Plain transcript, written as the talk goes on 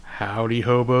Howdy,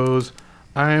 hobos.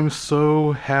 I'm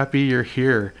so happy you're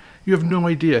here. You have no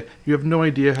idea. You have no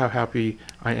idea how happy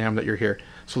I am that you're here.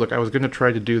 So look, I was going to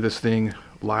try to do this thing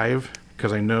live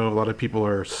because I know a lot of people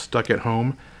are stuck at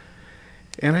home.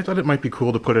 And I thought it might be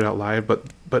cool to put it out live, but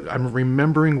I'm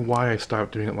remembering why I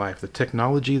stopped doing it live. The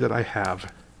technology that I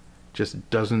have just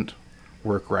doesn't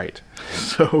work right.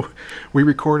 So we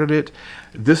recorded it.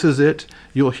 This is it.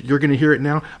 You're going to hear it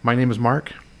now. My name is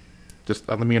Mark. Just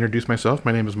let me introduce myself.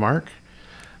 My name is Mark.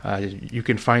 You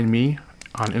can find me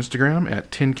on Instagram at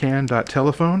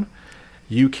tincan.telephone.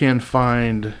 You can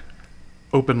find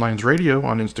Open Lines Radio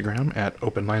on Instagram at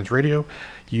Open Lines Radio.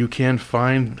 You can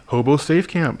find Hobo Safe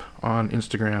Camp on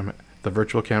Instagram, the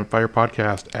Virtual Campfire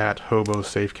Podcast at Hobo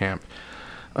Safe Camp.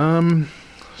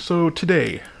 So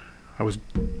today, I was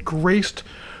graced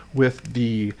with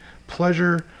the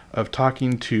pleasure of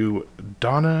talking to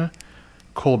Donna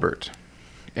Colbert.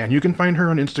 And you can find her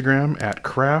on Instagram at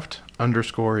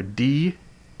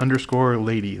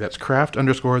craft_D_lady. That's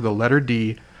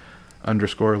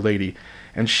craft_D_lady.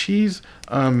 And she's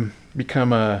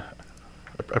become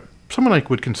someone I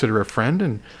would consider a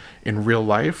friend in real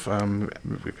life.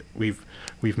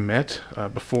 We've met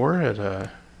before at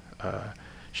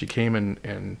she came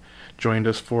and joined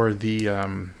us for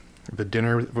the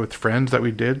dinner with friends that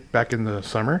we did back in the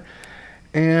summer,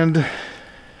 and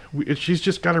she's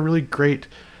just got a really great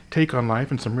take on life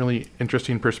and some really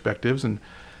interesting perspectives. And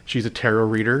she's a tarot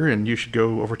reader, and you should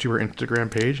go over to her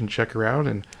Instagram page and check her out.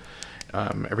 And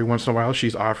every once in a while,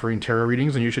 she's offering tarot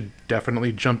readings, and you should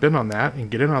definitely jump in on that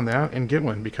and get in on that and get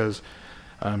one because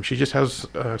she just has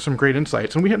some great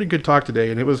insights. And we had a good talk today,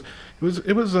 and it was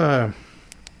a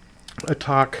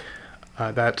talk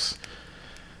that's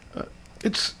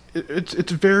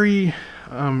it's very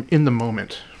in the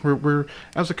moment. We're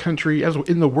as a country, as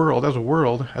in the world, as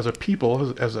a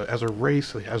people, as a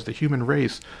race, as the human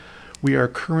race, we are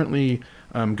currently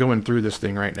going through this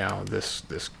thing right now. This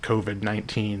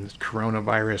COVID-19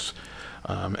 coronavirus,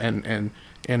 and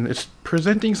it's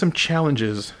presenting some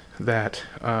challenges that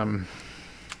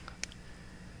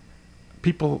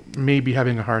people may be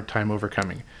having a hard time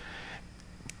overcoming.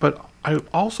 But I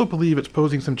also believe it's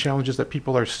posing some challenges that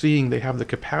people are seeing they have the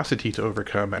capacity to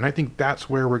overcome. And I think that's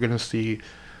where we're going to see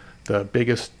the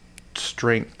biggest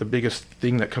strength, the biggest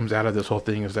thing that comes out of this whole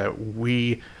thing is that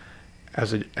we,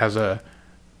 as a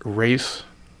race,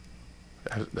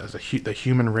 the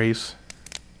human race,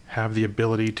 have the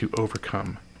ability to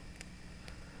overcome.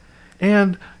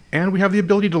 And we have the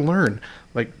ability to learn.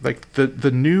 Like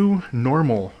the new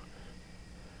normal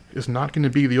is not going to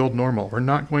be the old normal. We're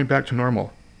not going back to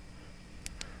normal.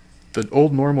 The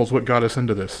old normal is what got us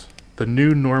into this. The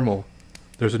new normal.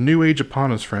 There's a new age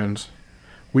upon us, friends.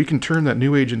 We can turn that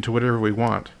new age into whatever we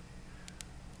want.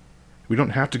 We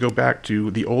don't have to go back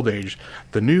to the old age.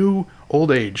 The new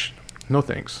old age. No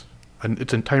thanks.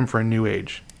 It's in time for a new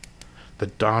age. The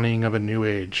dawning of a new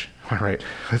age. All right,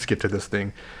 let's get to this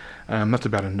thing. That's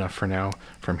about enough for now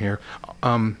from here.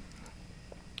 I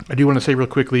do want to say real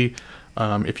quickly,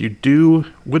 if you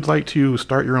would like to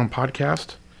start your own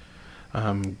podcast,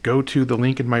 go to the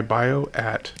link in my bio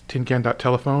at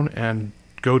tincan.telephone and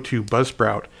go to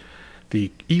Buzzsprout. The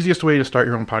easiest way to start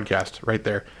your own podcast, right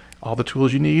there. All the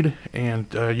tools you need, and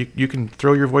you can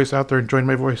throw your voice out there and join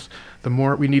my voice.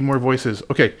 We need more voices.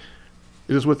 Okay,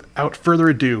 it is without further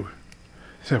ado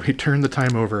that we turn the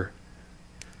time over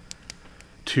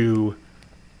to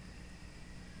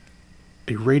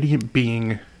a radiant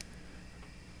being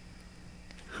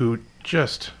who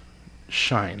just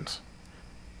shines.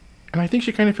 And I think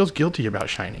she kind of feels guilty about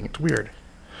shining. It's weird.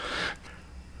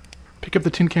 Pick up the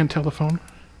tin can telephone,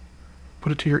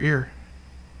 put it to your ear,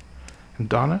 and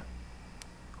Donna,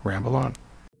 ramble on.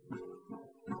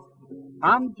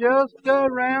 I'm just a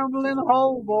rambling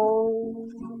hobo.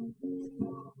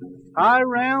 I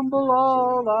ramble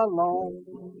all alone.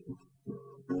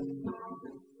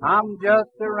 I'm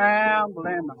just a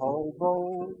rambling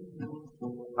hobo.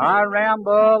 I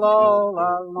ramble all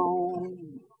alone.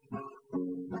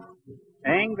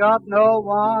 Ain't got no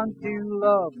one to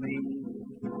love me,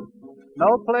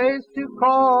 no place to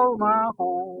call my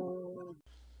home.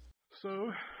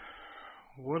 So,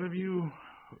 what are you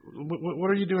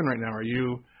doing right now? Are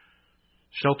you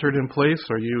sheltered in place?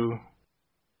 I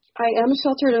am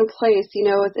sheltered in place. You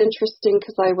know, it's interesting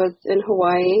because I was in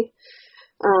Hawaii.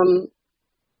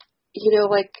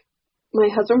 My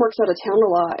husband works out of town a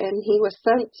lot, and he was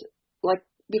sent,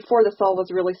 before this all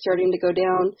was really starting to go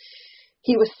down,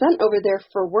 he was sent over there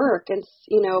for work, and,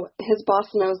 his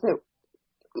boss knows that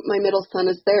my middle son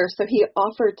is there, so he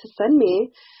offered to send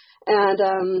me, and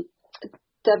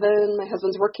Devin, my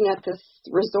husband's working at this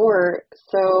resort,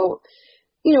 so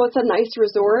it's a nice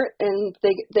resort, and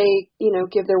they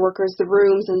give their workers the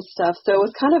rooms and stuff. So it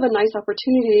was kind of a nice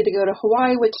opportunity to go to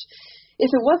Hawaii, which if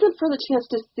it wasn't for the chance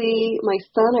to see my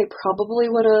son, I probably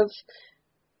would have.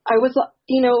 I was,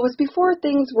 it was before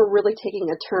things were really taking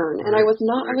a turn, and I was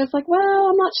like, well,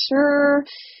 I'm not sure.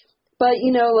 But,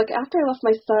 like after I left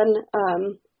my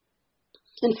son,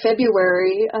 in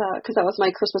February, because that was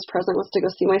my Christmas present, was to go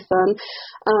see my son.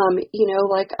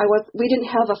 We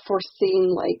didn't have a foreseen,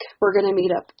 like, we're going to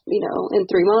meet up, in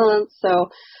 3 months.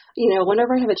 So,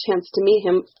 whenever I have a chance to meet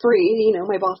him free,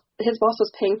 his boss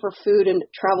was paying for food and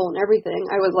travel and everything.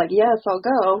 I was like, yes, I'll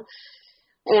go.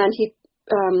 And he,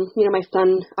 my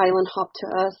son island hopped to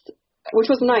us, which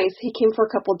was nice. He came for a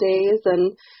couple days,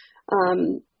 and,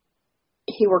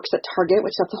 he works at Target,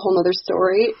 which that's a whole nother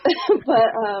story. But,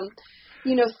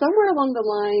 somewhere along the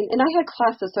line, and I had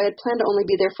classes, so I had planned to only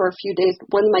be there for a few days.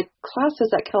 When my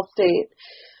classes at Cal State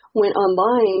went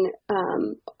online,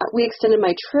 we extended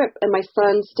my trip, and my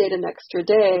son stayed an extra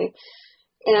day.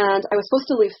 And I was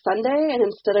supposed to leave Sunday, and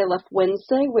instead I left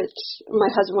Wednesday, which my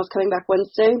husband was coming back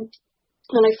Wednesday.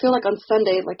 And I feel like on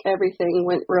Sunday, like, everything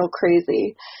went real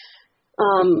crazy.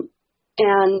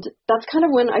 And that's kind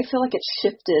of when I feel like it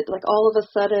shifted. Like, all of a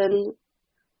sudden,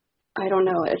 I don't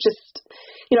know, it just,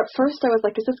 at first I was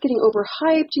like, is this getting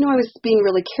overhyped? I was being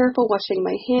really careful washing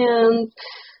my hands.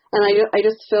 And I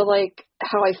just feel like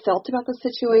how I felt about the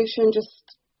situation just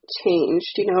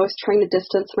changed. I was trying to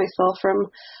distance myself from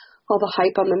all the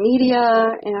hype on the media,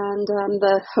 and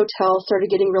the hotel started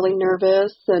getting really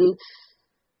nervous. And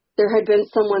there had been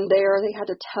someone there, they had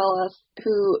to tell us,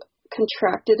 who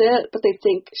contracted it, but they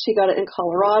think she got it in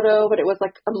Colorado, but it was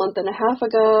like a month and a half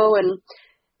ago. And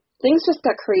things just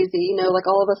got crazy, like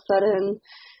all of a sudden,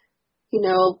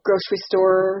 grocery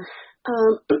store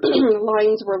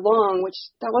lines were long, which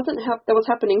that was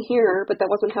happening here, but that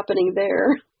wasn't happening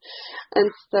there. And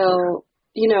so,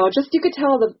 just you could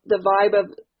tell the vibe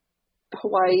of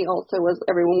Hawaii also was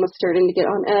everyone was starting to get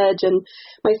on edge. And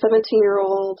my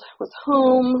 17-year-old was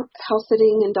home, house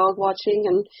sitting and dog watching,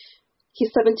 and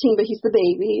he's 17, but he's the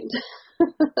baby.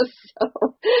 So,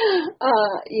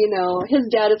 his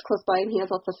dad is close by and he has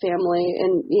lots of family,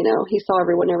 and, he saw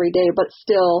everyone every day, but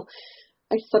still,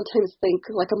 I sometimes think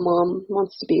like a mom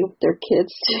wants to be with their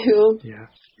kids too. Yeah.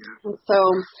 And so,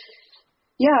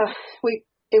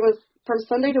 it was from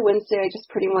Sunday to Wednesday, I just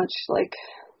pretty much like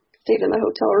stayed in the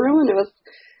hotel room, and it was,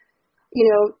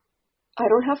 I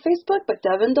don't have Facebook, but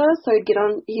Devin does, so I'd get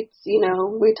on, we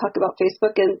talk about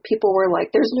Facebook, and people were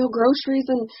like, there's no groceries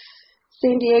in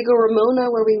San Diego,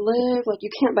 Ramona, where we live, like, you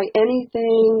can't buy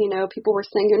anything, people were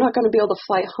saying you're not going to be able to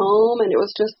fly home, and it was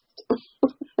just,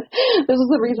 this is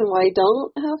the reason why I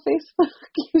don't have Facebook,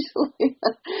 usually.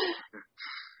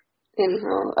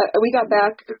 Anyhow, we got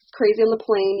back, it's crazy on the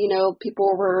plane,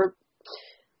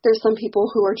 there's some people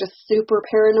who are just super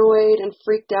paranoid and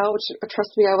freaked out, which,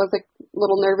 trust me, I was like a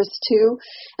little nervous too,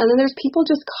 and then there's people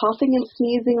just coughing and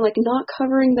sneezing, like not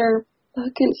covering their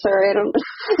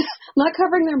not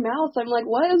covering their mouths. I'm like,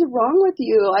 what is wrong with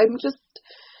you?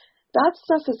 That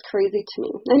stuff is crazy to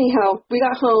me. Anyhow, we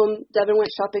got home. Devin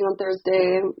went shopping on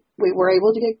Thursday. We were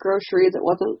able to get groceries. It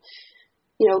wasn't,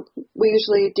 we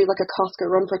usually do like a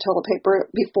Costco run for toilet paper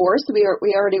before, so we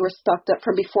already were stocked up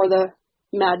from before the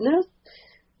madness,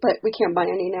 but we can't buy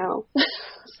any now.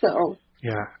 So.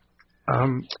 Yeah.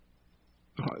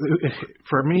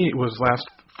 For me, it was last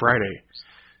Friday.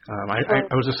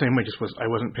 I was the same way. I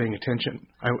wasn't paying attention.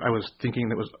 I was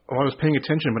thinking I was paying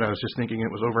attention, but I was just thinking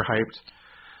it was overhyped.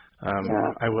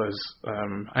 I was,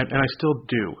 and I still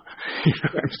do.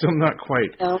 I'm still not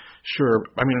quite sure.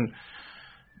 I mean,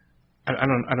 I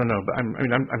don't know, but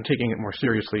I'm taking it more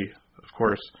seriously, of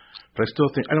course. But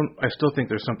I still think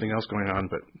there's something else going on.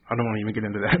 But I don't want to even get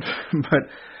into that.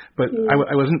 but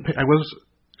I wasn't. I was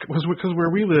because where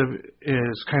we live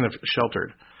is kind of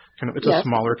sheltered. It's a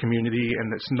smaller community,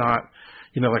 and it's not,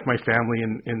 like my family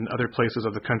in other places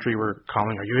of the country were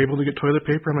calling, are you able to get toilet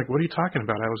paper? I'm like, what are you talking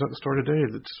about? I was at the store today.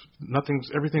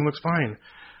 Everything looks fine.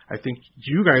 I think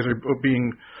you guys are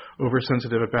being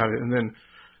oversensitive about it. And then,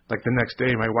 like the next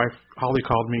day, my wife, Holly,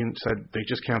 called me and said they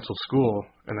just canceled school.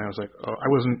 And I was like,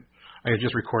 I had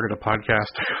just recorded a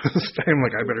podcast. I'm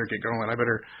like, I better get going. I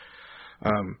better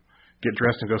get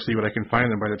dressed and go see what I can find.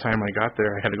 And by the time I got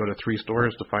there, I had to go to 3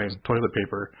 stores to find toilet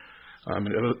paper.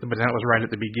 But that was right at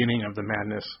the beginning of the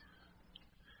madness.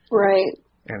 Right.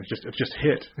 And it just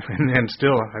hit. And then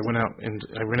still, I went out and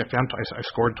I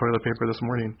scored toilet paper this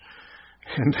morning.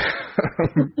 And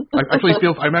I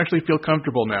actually feel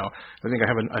comfortable now. I think I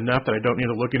have enough that I don't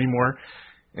need to look anymore.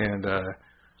 And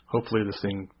hopefully this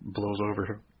thing blows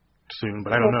over soon,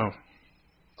 but I don't know.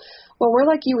 Well, we're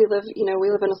like you. We live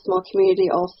in a small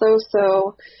community also.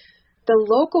 So the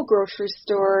local grocery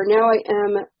store, now I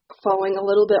am following a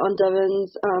little bit on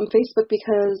Devin's Facebook,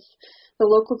 because the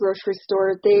local grocery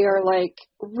store, they are like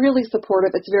really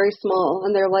supportive. It's very small,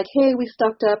 and they're like, hey, we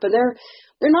stocked up, and they're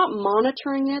not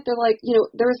monitoring it. They're like,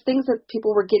 there's things that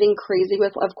people were getting crazy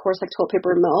with, of course, like toilet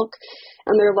paper and milk,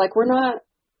 and they're like,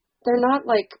 they're not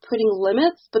like putting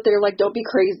limits, but they're like, don't be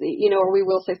crazy, or we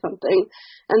will say something.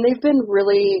 And they've been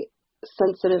really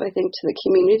sensitive, I think, to the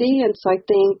community. And so I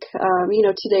think,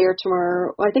 today or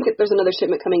tomorrow, I think there's another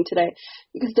shipment coming today,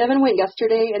 because Devin went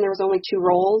yesterday and there was only 2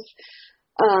 rolls.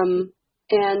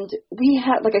 And we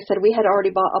had, like I said, we had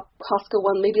already bought a Costco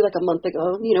one maybe like a month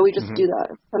ago. We just do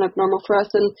that. It's kind of normal for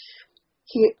us. And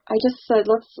I just said,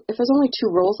 if there's only 2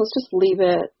 rolls, let's just leave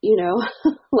it,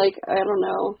 like, I don't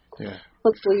know. Yeah.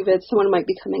 Let's leave it. Someone might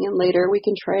be coming in later. We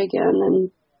can try again.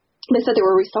 And they said they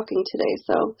were restocking today.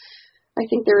 So I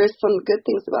think there is some good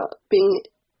things about being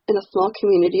in a small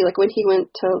community. Like when he went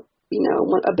to,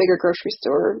 a bigger grocery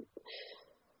store,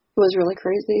 it was really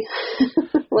crazy.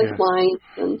 Like lines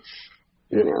and,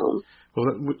 Well,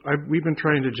 we've been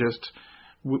trying to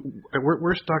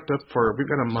we're stocked up we've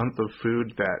got a month of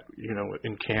food that,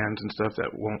 in cans and stuff that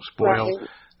won't spoil, right.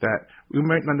 that we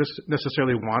might not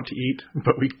necessarily want to eat,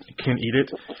 but we can eat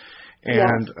it.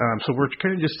 And so we're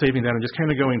kind of just saving that and just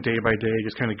kind of going day by day,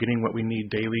 just kind of getting what we need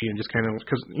daily, and just kind of,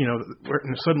 because,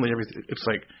 suddenly everything, it's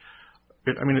like,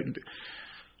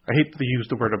 I hate to use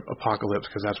the word apocalypse,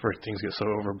 because that's where things get so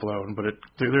overblown, but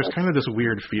there's kind of this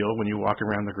weird feel when you walk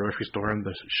around the grocery store and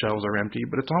the shelves are empty,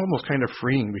 but it's almost kind of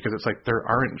freeing, because it's like there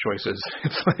aren't choices.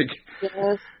 It's like,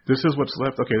 this is what's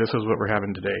left. Okay, this is what we're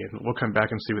having today, and we'll come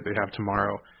back and see what they have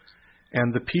tomorrow.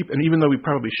 And and even though we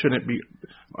probably shouldn't be,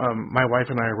 my wife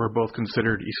and I were both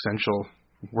considered essential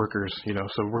workers,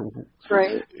 so we're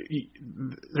right.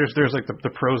 There's like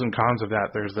the pros and cons of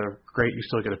that. There's the great, you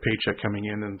still get a paycheck coming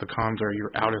in, and the cons are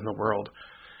you're out in the world,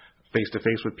 face to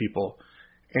face with people,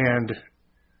 and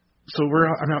so we're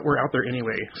out there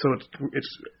anyway. So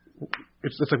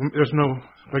it's like there's no,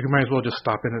 like, you might as well just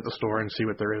stop in at the store and see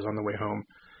what there is on the way home.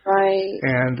 Right.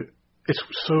 And it's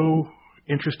so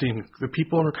interesting. The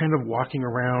people are kind of walking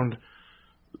around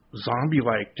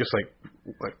zombie-like, just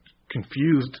like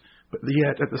confused, but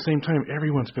yet at the same time,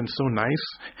 everyone's been so nice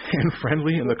and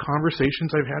friendly. And the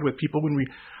conversations I've had with people when we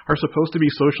are supposed to be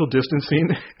social distancing,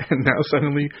 and now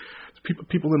suddenly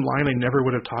people in line I never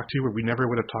would have talked to, or we never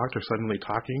would have talked, are suddenly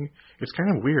talking. It's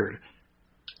kind of weird.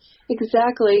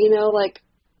 Exactly. Like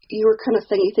you were kind of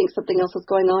saying, you think something else is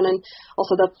going on, and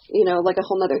also that's, like a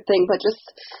whole nother thing. But just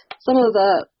some of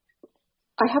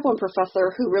I have one professor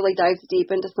who really dives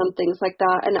deep into some things like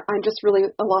that, and I'm just really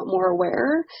a lot more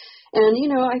aware. And,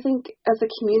 I think as a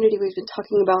community, we've been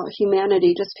talking about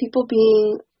humanity, just people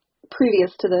being,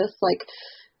 previous to this, like,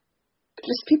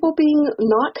 just people being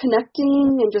not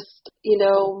connecting and just,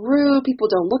 rude. People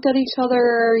don't look at each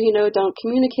other, don't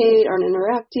communicate, aren't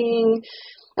interacting.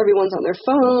 Everyone's on their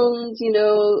phones,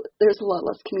 there's a lot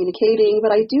less communicating.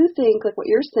 But I do think, like what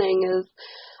you're saying, is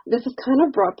this has kind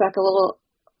of brought back a little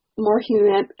more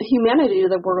humanity to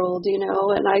the world,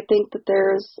 and I think that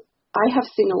I have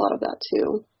seen a lot of that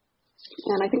too,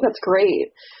 and I think that's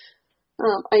great.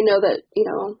 I know that,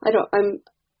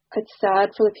 it's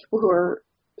sad for the people who are,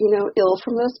 ill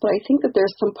from this, but I think that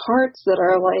there's some parts that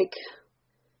are like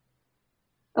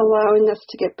allowing us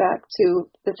to get back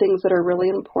to the things that are really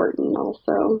important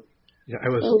also. Yeah, I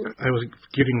was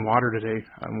getting water today.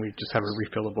 We just have a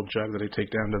refillable jug that I take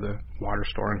down to the water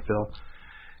store and fill.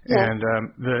 Yeah. And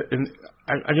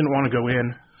I didn't want to go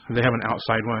in. They have an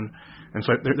outside one, and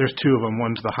so there's 2 of them.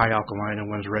 One's the high alkaline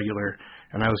and one's regular.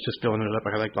 And I was just filling it up.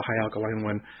 I like the high alkaline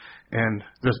one. And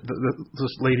this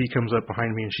lady comes up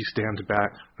behind me, and she stands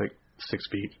back like 6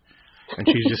 feet, and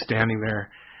she's just standing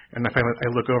there. And I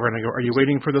look over and I go, "Are you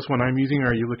waiting for this one I'm using, or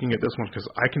are you looking at this one? Because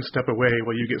I can step away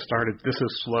while you get started. This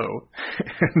is slow."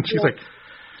 And she's like,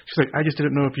 "I just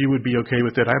didn't know if you would be okay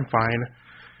with it. I'm fine."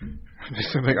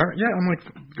 I'm like, all right, yeah, I'm like,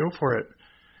 go for it.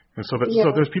 And so,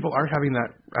 so there's people are having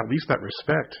that, at least that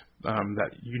respect,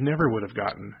 that you never would have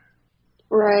gotten.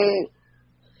 Right.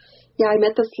 Yeah, I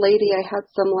met this lady. I had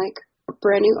some like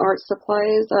brand new art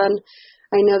supplies, and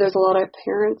I know there's a lot of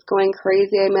parents going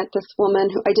crazy. I met this woman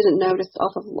who I didn't notice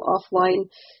offline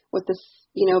with this,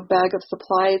 bag of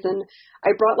supplies, and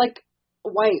I brought like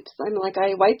wipes. I'm like,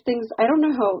 I wipe things. I don't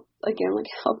know how, again, like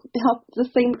help the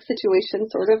same situation,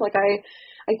 sort of like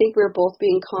I think we were both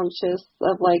being conscious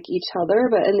of like each other,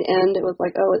 but in the end it was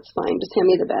like, oh, it's fine. Just hand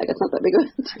me the bag. It's not that big of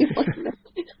a deal.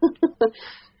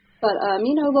 But,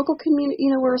 local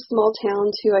community, we're a small town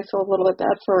too. I feel a little bit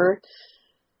bad for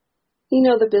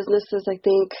The businesses, I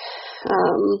think,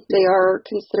 they are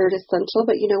considered essential,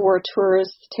 but, we're a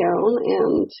tourist town,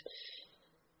 and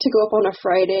to go up on a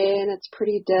Friday and it's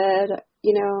pretty dead,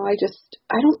 I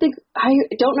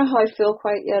don't know how I feel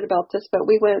quite yet about this, but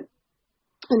we went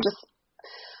and just,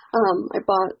 I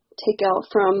bought takeout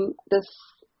from this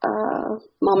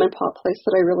mom and pop place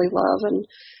that I really love, and,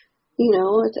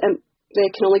 and they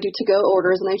can only do to-go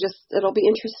orders, and it'll be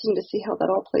interesting to see how that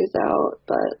all plays out,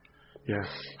 but. Yeah.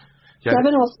 7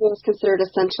 also is considered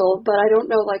essential, but I don't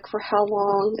know, for how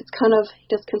long. It's kind of, he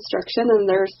does construction, and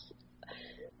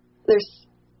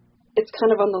it's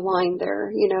kind of on the line there,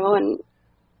 and.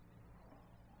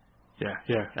 Yeah.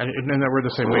 And we're the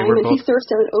same way. We're and both. he surfs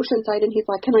down at Oceanside, and he's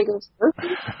like, can I go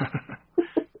surfing?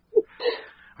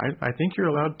 I think you're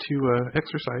allowed to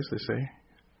exercise, they say.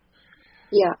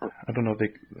 Yeah. I don't know.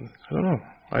 I don't know.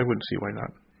 I wouldn't see why not.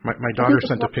 My daughter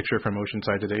sent a picture from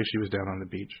Oceanside today. She was down on the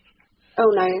beach. Oh,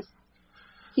 nice.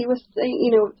 He was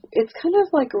saying, it's kind of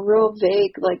real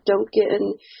vague, don't get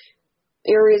in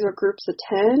areas where groups of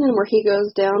 10, and where he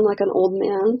goes down like an old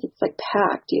man's, it's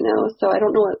packed, so I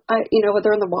don't know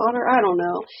whether in the water, I don't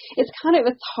know. It's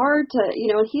hard to,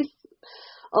 and he's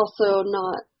also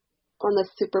not on the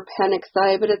super panic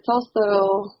side, but it's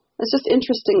just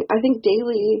interesting. I think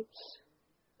daily,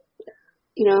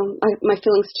 my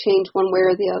feelings change one way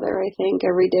or the other, I think,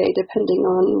 every day, depending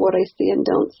on what I see and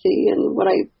don't see, and what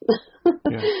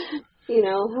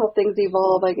how things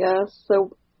evolve, I guess.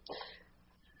 So,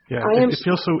 yeah, it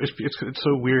feels so, it's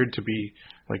so weird to be,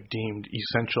 deemed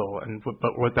essential,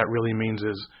 but what that really means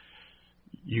is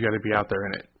you got to be out there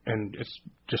in it, and it's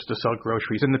just to sell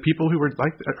groceries. And the people who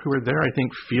were there, I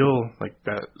think, feel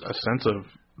that a sense of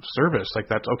service,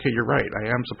 that's okay, you're right, I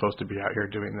am supposed to be out here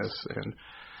doing this, and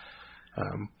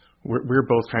we're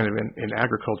both kind of in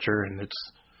agriculture, and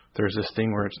there's this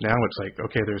thing where it's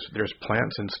okay, there's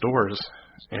plants in stores,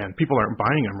 and people aren't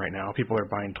buying them right now. People are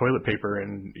buying toilet paper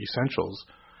and essentials,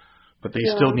 but they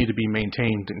still need to be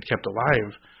maintained and kept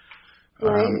alive.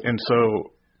 Right. And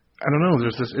so I don't know.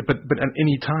 There's this, but at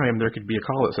any time there could be a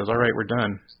call that says, "All right, we're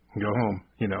done. Go home."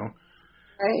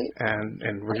 Right.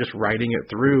 And we're just riding it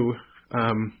through. But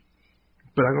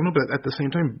I don't know. But at the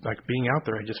same time, being out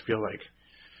there, I just feel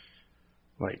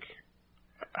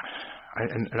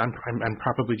I'm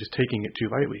probably just taking it too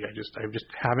lightly. I just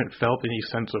haven't felt any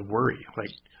sense of worry,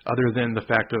 other than the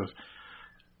fact of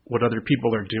what other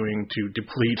people are doing to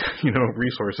deplete,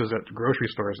 resources at grocery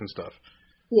stores and stuff.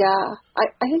 Yeah,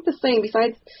 I think the same.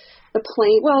 Besides the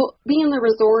plane, well, being in the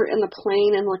resort and the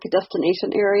plane and a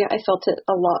destination area, I felt it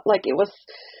a lot. It was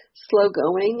slow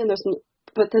going, and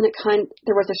but then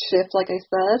there was a shift, like I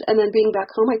said, and then being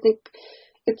back home, I think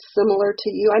it's similar to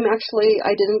you. I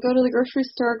didn't go to the grocery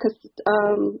store because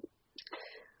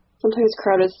sometimes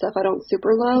crowded stuff I don't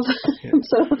super love. Yeah.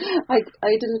 So I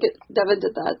didn't get, Devin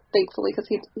did that, thankfully,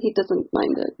 because he doesn't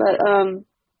mind it. But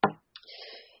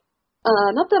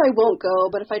not that I won't go,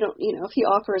 but if I don't, if he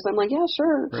offers, I'm yeah,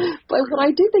 sure. Right. But what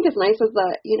I do think is nice is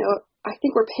that, I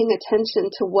think we're paying attention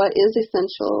to what is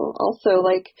essential. Also,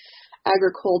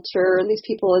 agriculture and these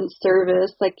people in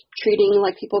service, treating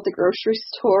people at the grocery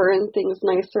store and things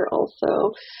nicer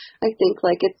also. I think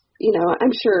it's,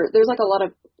 I'm sure there's a lot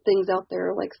of things out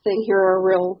there saying here are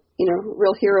real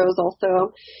heroes also,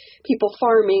 people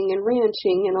farming and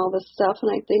ranching and all this stuff,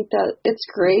 and I think that it's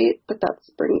great, but that's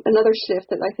another shift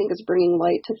that I think is bringing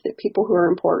light to the people who are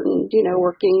important,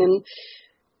 working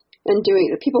and doing,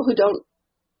 the people who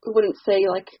wouldn't say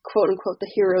quote unquote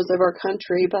the heroes of our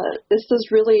country, but this is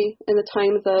really in the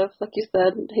times of, like you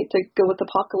said, I hate to go with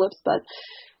apocalypse, but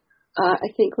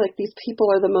I think these people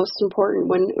are the most important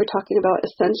when we're talking about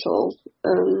essentials.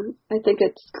 I think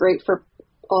it's great for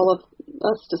all of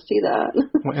us to see that.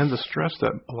 Well, and the stress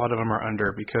that a lot of them are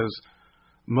under, because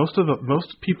most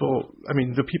people,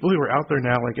 the people who are out there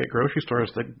now, at grocery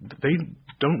stores, they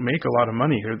don't make a lot of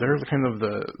money. They're kind of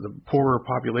the poorer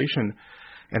population,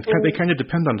 and they kind of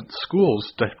depend on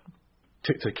schools to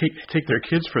take their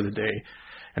kids for the day.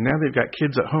 And now they've got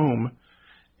kids at home,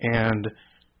 and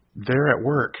they're at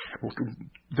work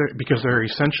because they're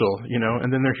essential,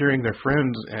 and then they're hearing their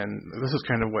friends, and this is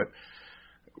kind of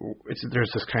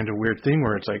there's this kind of weird thing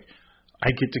where it's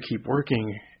I get to keep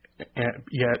working, and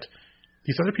yet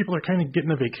these other people are kind of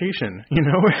getting a vacation, and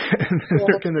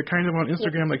they're kind of on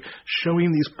Instagram,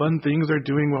 showing these fun things they're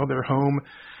doing while they're home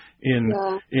in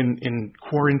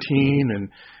quarantine,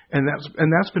 and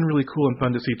that's been really cool and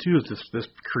fun to see too, is this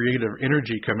creative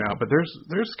energy come out. But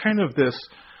there's kind of this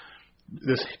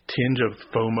tinge of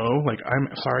FOMO, I'm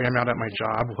sorry I'm out at my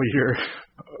job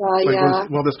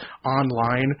while this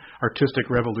online artistic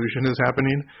revolution is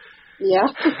happening. Yeah.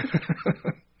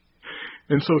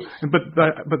 And so,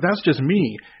 but that's just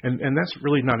me, and that's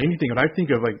really not anything. But I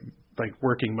think of like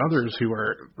working mothers who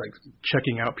are like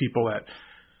checking out people at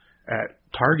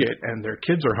Target and their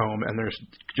kids are home and they're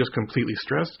just completely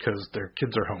stressed because their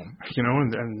kids are home, you know,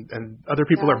 and other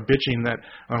people are bitching that,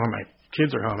 oh, my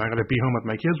kids are home, I got to be home with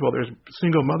my kids. Well, there's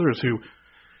single mothers who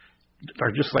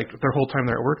are just like their whole time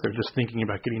they're at work, they're just thinking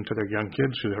about getting to their young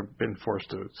kids who have been forced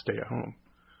to stay at home.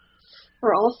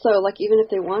 Or also, like, even if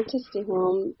they want to stay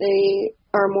home, they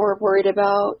are more worried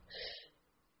about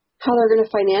how they're going to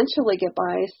financially get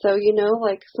by. So, you know,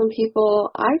 like some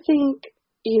people, I think,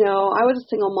 you know, I was a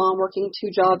single mom working 2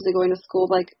 jobs and going to school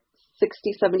like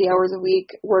 60, 70 hours a week,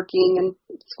 working and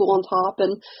school on top.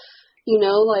 And, you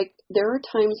know, like there are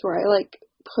times where I like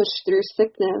pushed through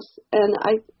sickness and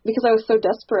because I was so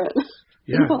desperate.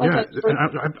 Yeah, yeah.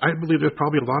 And I believe there's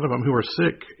probably a lot of them who are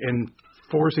sick and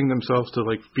forcing themselves to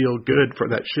like feel good for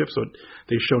that shift so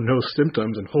they show no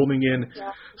symptoms and holding in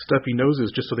stuffy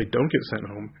noses just so they don't get sent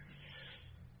home.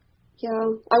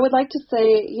 Yeah, I would like to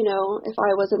say, you know, if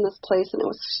I was in this place and it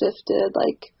was shifted,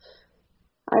 like,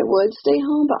 I would stay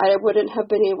home, but I wouldn't have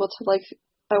been able to, like,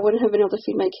 I wouldn't have been able to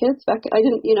feed my kids back. I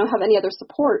didn't, you know, have any other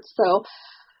support, so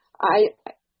I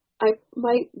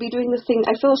might be doing the same.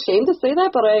 I feel ashamed to say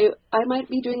that, but I might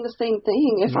be doing the same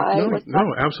thing if I was. No,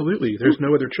 absolutely. There's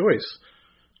no other choice.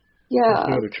 Yeah.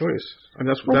 There's no other choice. And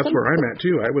that's where I'm at,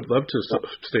 too. I would love to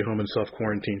stay home and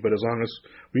self-quarantine, but as long as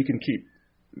we can keep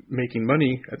making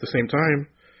money at the same time,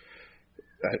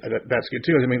 that's good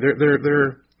too. I mean,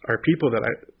 there are people that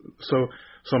so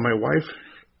my wife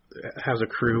has a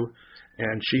crew,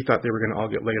 and she thought they were going to all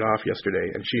get laid off yesterday,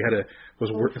 and she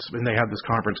and they had this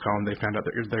conference call, and they found out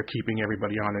that they're keeping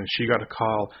everybody on, and she got to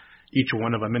call each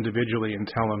one of them individually and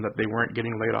tell them that they weren't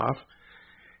getting laid off.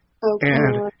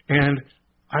 Okay. And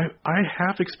I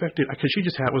half expected, because she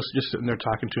was just sitting there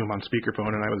talking to him on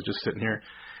speakerphone, and I was just sitting here,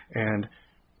 and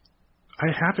I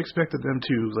half expected them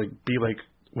to like be like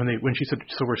when she said,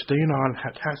 so we're staying on, I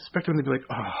expected them to be like,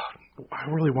 oh, I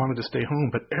really wanted to stay home,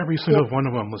 but every single one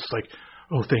of them was like,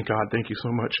 oh, thank God, thank you so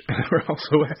much. And they were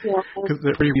also because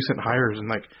they're pretty recent hires and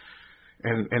like,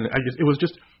 and it was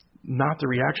just not the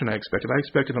reaction I expected. I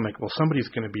expected them like, well, somebody's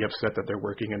going to be upset that they're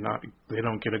working and they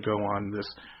don't get to go on this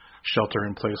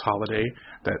shelter-in-place holiday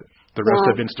that the rest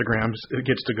of Instagram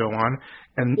gets to go on,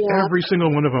 and every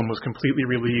single one of them was completely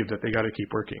relieved that they got to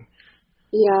keep working.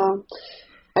 Yeah,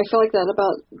 I feel like that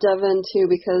about Devin too,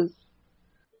 because,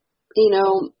 you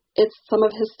know, it's some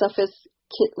of his stuff is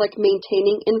like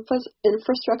maintaining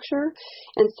infrastructure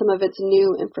and some of it's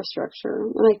new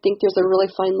infrastructure. And I think there's a really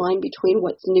fine line between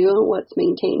what's new and what's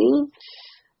maintaining.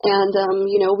 And,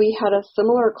 you know, we had a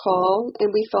similar call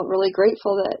and we felt really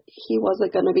grateful that he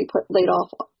wasn't going to be laid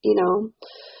off, you know,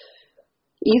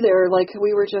 either. Like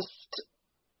we were just,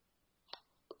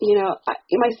 you know,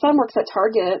 my son works at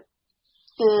Target.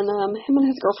 And him and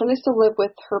his girlfriend, they still live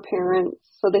with her parents,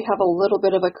 so they have a little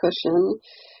bit of a cushion.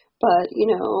 But,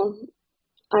 you know,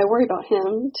 I worry about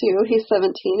him, too. He's 17,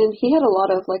 and he had a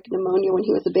lot of, like, pneumonia when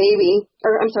he was a baby.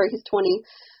 Or, I'm sorry, he's 20,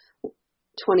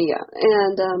 yeah.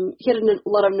 And he had a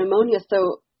lot of pneumonia,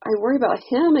 so I worry about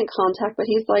him in contact, but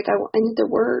he's like, I need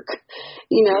to work.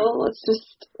 You know, it's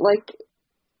just, like,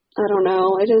 I don't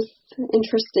know.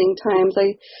 Interesting times.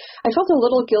 I felt a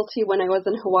little guilty when I was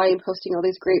in Hawaii and posting all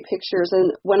these great pictures.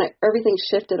 And when everything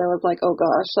shifted, I was like, oh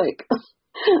gosh, like,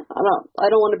 I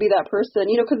don't want to be that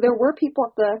person, you know, because there were people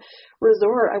at the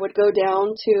resort. I would go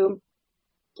down to,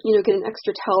 you know, get an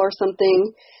extra towel or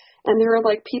something. And there were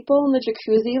like people in the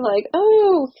jacuzzi like,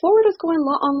 oh, Florida's going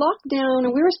on lockdown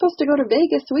and we were supposed to go to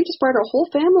Vegas. So we just brought our whole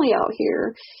family out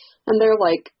here. And they're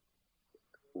like,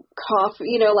 cough,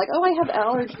 you know, like, oh, I have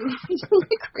allergies,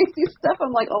 like crazy stuff.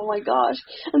 I'm like, oh my gosh.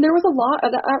 And there was a lot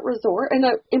of that at resort, and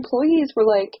the employees were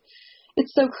like,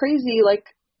 it's so crazy, like,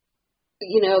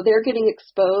 you know, they're getting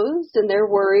exposed and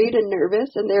they're worried and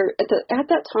nervous, and they're at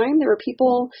that time there were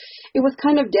people, it was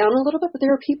kind of down a little bit, but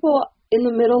there were people in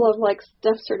the middle of like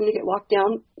stuff starting to get locked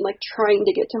down, like trying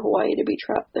to get to Hawaii to be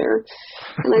trapped there.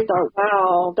 And I thought,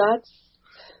 wow, that's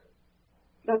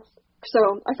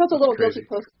so I felt a little guilty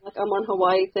posting like I'm on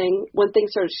Hawaii thing when things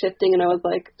started shifting, and I was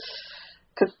like,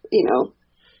 because, you know,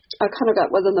 I kind of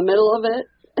was in the middle of it.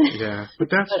 Yeah, but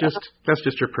that's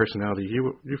just your personality.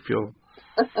 You feel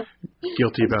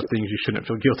guilty about things you shouldn't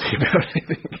feel guilty about. I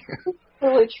think.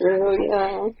 Really true.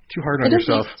 Yeah. Too hard on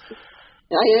yourself.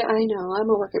 I know.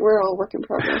 We're all work in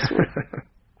progress.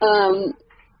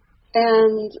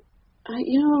 And.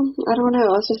 You know, I don't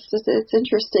know. It's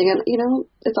interesting. And, you know,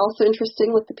 it's also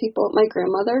interesting with the people. My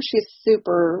grandmother, she's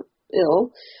super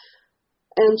ill.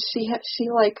 And she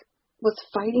like was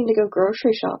fighting to go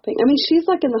grocery shopping. I mean, she's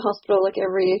like in the hospital like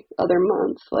every other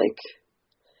month, like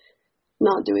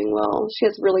not doing well. She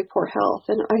has really poor health,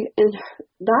 and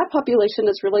that population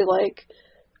is really like,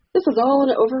 this is all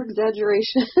an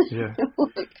over-exaggeration. Yeah.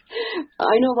 Like,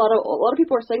 I know a lot of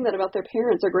people are saying that about their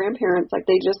parents or grandparents. Like,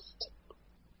 they just,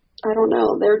 I don't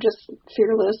know, they're just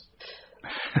fearless.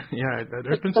 Yeah,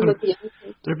 there've been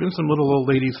some little old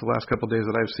ladies the last couple of days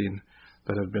that I've seen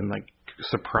that have been like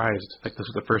surprised. Like,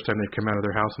 this is the first time they've come out of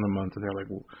their house in a month, and they're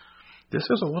like, well, this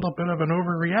is a little bit of an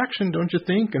overreaction, don't you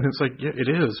think? And it's like, yeah, it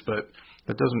is, but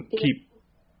that doesn't keep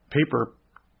paper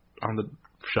on the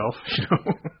shelf, you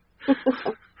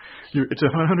know. It's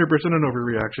 100% an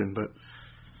overreaction, but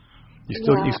you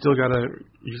still gotta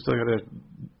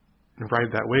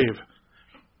ride that wave.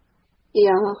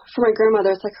 Yeah, for my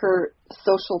grandmother, it's like her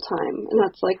social time, and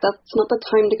that's not the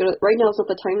time to go to. Right now, it's not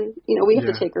the time. You know, we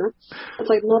have to take her. It's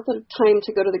like not the time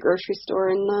to go to the grocery store,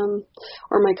 and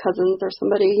or my cousins or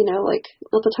somebody. You know, like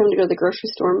not the time to go to the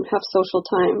grocery store and have social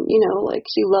time. You know, like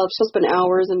she'll spend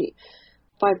hours in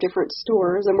 5 different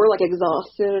stores, and we're like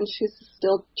exhausted, and she's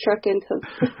still trekking because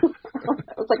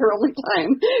it was like her only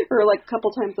time, or like a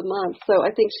couple times a month. So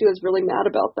I think she was really mad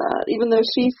about that, even though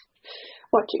she's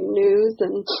watching news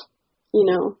and, you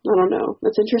know, I don't know.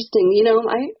 It's interesting. You know,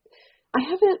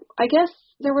 I guess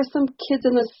there were some kids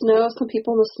in the snow, some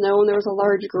people in the snow, and there was a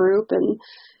large group, and,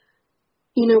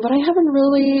 you know, but I haven't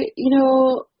really, you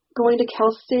know, going to Cal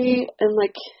State and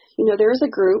like, you know, there is a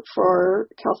group for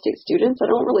Cal State students. I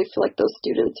don't really feel like those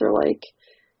students are like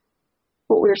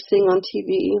what we're seeing on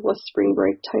TV with spring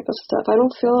break type of stuff. I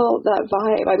don't feel that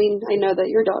vibe. I mean, I know that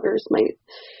your daughters might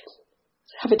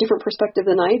have a different perspective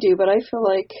than I do, but I feel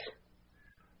like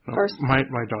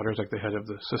my daughter's like the head of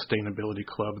the sustainability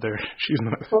club there. She's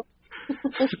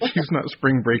not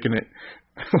spring breaking it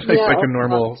like a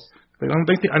normal. I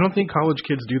don't think college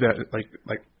kids do that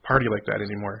like party like that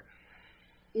anymore.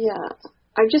 Yeah.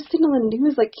 I've just seen on the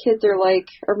news, like, kids are, like,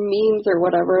 or memes or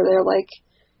whatever, they're, like,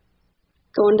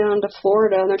 going down to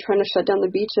Florida, and they're trying to shut down the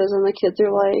beaches, and the kids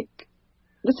are like,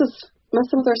 this is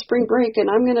messing with our spring break, and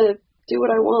I'm going to do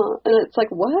what I want. And it's like,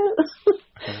 what?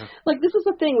 Like, this is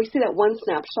the thing. We see that one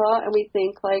snapshot, and we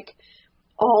think, like,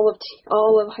 all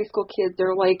of high school kids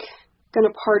are, like, going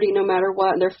to party no matter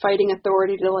what, and they're fighting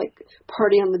authority to, like,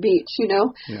 party on the beach, you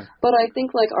know? Yeah. But I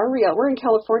think, like, we're in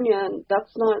California, and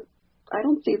that's not, I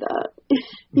don't see that.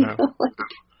 You know, like,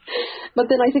 but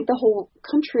then I think the whole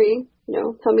country, you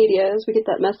know, how media is, we get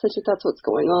that message that that's what's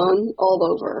going on all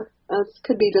over. This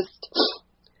could be just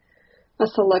a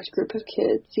select group of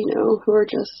kids, you know, who are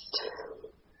just,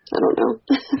 I don't know.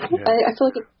 Yeah. I feel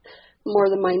like it's more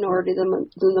the minority than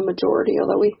the majority,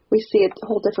 although we see a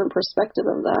whole different perspective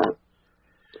of that.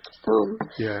 So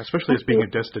yeah, especially as being a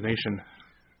destination.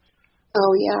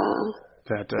 Oh,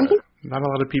 yeah. That not a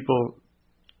lot of people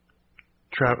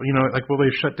travel, you know, like, well,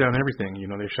 they've shut down everything, you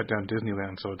know, they've shut down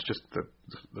Disneyland, so it's just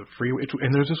the freeway,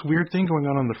 and there's this weird thing going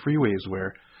on the freeways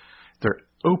where they're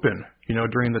open, you know,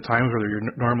 during the times where you're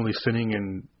normally sitting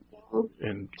in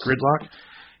gridlock,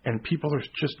 and people are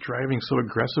just driving so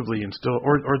aggressively and still,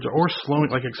 or slowing,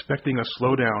 like expecting a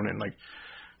slowdown, and like,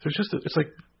 there's just, it's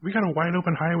like, we got a wide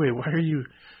open highway, why are you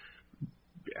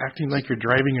acting like you're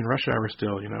driving in rush hour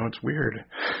still, you know, it's weird.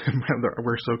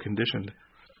 We're so conditioned.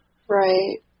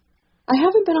 Right. I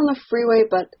haven't been on the freeway,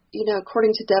 but, you know,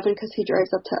 according to Devin, because he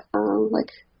drives up to, like,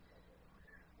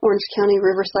 Orange County,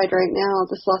 Riverside right now,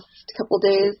 this last couple of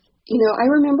days, you know, I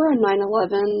remember on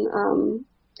 9/11,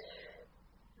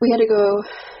 we had to go,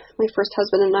 my first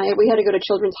husband and I, we had to go to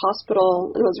Children's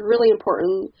Hospital, and it was a really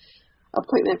important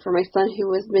appointment for my son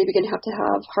who was maybe going to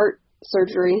have heart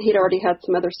surgery, and he'd already had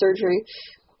some other surgery.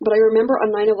 But I remember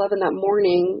on 9/11 that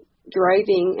morning,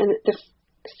 driving, and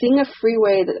seeing a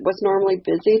freeway that was normally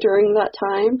busy during that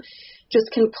time just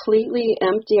completely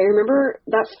empty. I remember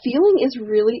that feeling is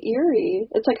really eerie.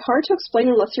 It's like hard to explain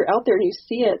unless you're out there and you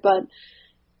see it, but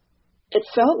it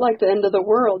felt like the end of the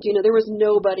world. You know, there was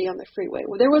nobody on the freeway.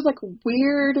 There was like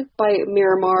weird, by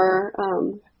Miramar,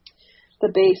 the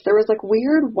base, there was like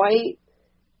weird white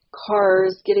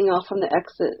cars getting off on the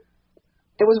exit.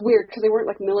 It was weird because they weren't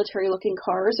like military looking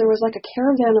cars. There was like a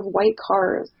caravan of white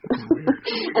cars.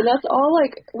 And that's all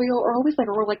like, we were always like,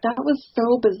 that was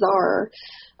so bizarre.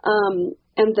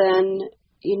 And then,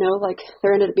 you know, like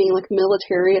there ended up being like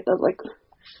military at the like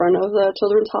front of the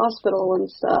Children's Hospital and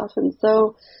stuff. And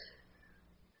so,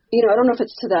 you know, I don't know if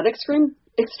it's to that extreme,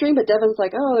 but Devin's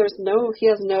like, he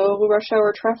has no rush hour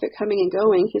traffic coming and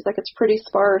going. He's like, it's pretty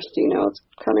sparse, you know, it's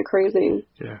kind of crazy.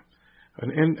 Yeah.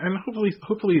 And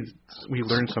hopefully we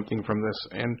learned something from this.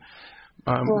 And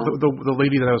the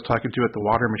lady that I was talking to at the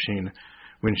water machine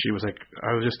when she was like,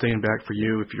 I was just staying back for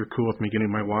you if you're cool with me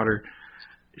getting my water.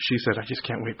 She said, I just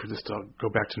can't wait for this to go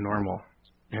back to normal.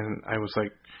 And I was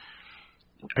like,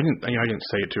 I didn't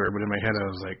say it to her, but in my head I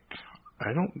was like,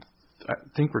 I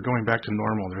think we're going back to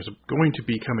normal. There's going to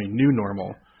become a new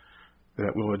normal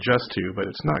that we'll adjust to, but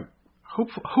it's not.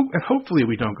 Hopefully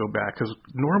we don't go back, because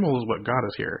normal is what got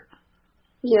us here.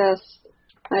 Yes,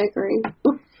 I agree.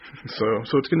 So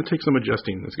it's going to take some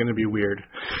adjusting. It's going to be weird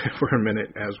for a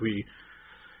minute as we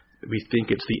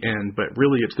think it's the end, but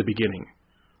really it's the beginning.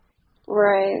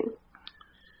 Right.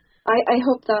 I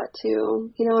hope that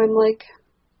too. You know, I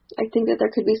think that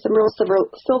there could be some real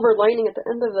silver lining at the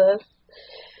end of this.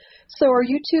 So are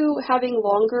you two having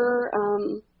longer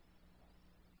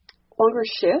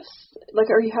shifts? Like,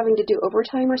 are you having to do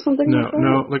overtime or something?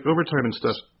 No, like overtime and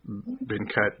stuff's been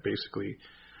cut basically.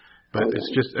 But okay.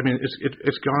 It's just, I mean,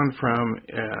 it's gone from,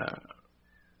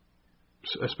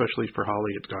 especially for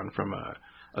Holly, it's gone from a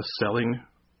selling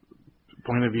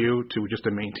point of view to just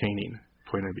a maintaining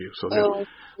point of view.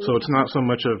 So it's not so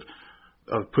much of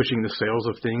pushing the sales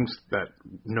of things that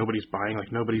nobody's buying.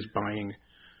 Like nobody's buying.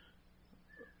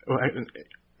 Well,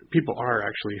 people are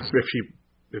actually,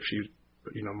 if she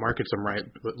markets them right,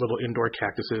 little indoor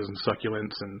cactuses and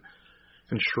succulents and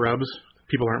shrubs.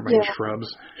 People aren't buying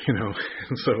shrubs,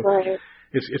 so right.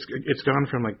 It's gone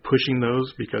from like pushing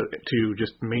those to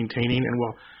just maintaining. And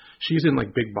well, she's in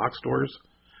like big box stores,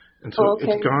 and so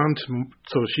it's gone to,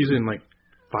 so she's in like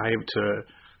 5 to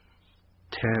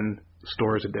 10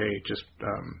 stores a day, just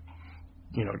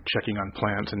checking on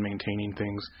plants and maintaining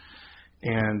things,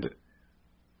 and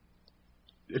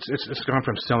it's gone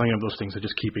from selling of those things to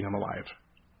just keeping them alive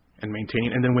and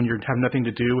maintaining. And then when you have nothing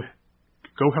to do,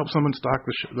 go help someone stock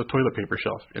the toilet paper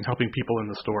shelf and helping people in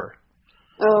the store.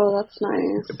 Oh, that's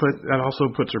nice. But that also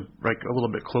puts her like a little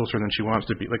bit closer than she wants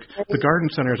to be. Like the garden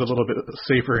center is a little bit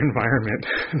safer environment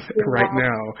right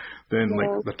now than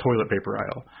like the toilet paper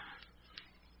aisle.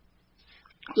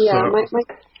 Yeah,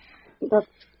 so,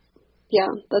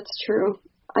 that's true.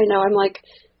 I know. I'm like,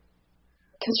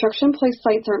 construction place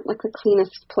sites aren't like the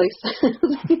cleanest places.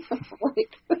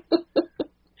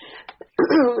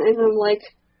 And I'm like,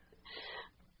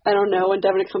 I don't know. When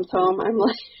Devin comes home, I'm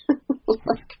like,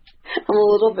 I'm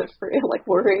a little bit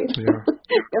worried. Yeah.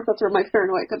 I guess that's where my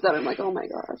paranoia comes out. I'm like, oh my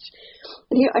gosh.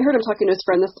 And I heard him talking to his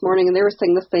friend this morning, and they were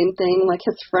saying the same thing. Like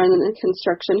his friend in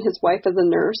construction, his wife is a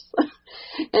nurse,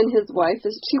 and his wife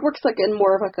she works like in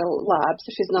more of like a lab,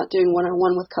 so she's not doing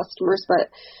one-on-one with customers, but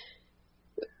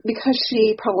because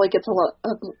she probably gets a lot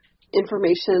of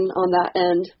information on that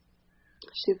end,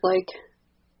 she's like,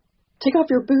 take off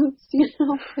your boots,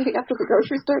 after the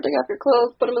grocery store, take off your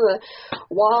clothes, put them in the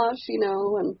wash,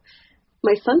 and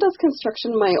my son does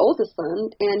construction, my oldest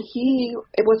son, and he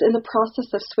was in the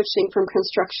process of switching from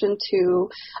construction to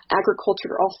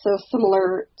agriculture, also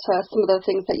similar to some of the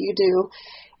things that you do.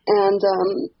 And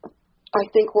I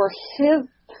think where his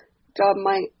job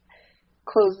might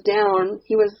close down,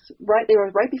 they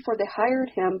were right before they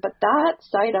hired him, but that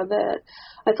side of it,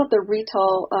 I thought the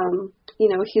retail,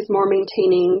 he's more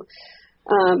maintaining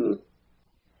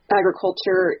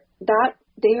agriculture, that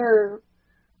they are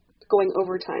going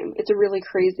overtime. It's really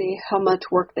crazy how much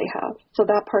work they have. So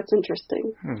that part's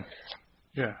interesting.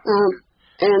 Yeah.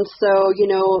 And so,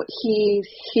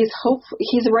 he's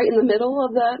right in the middle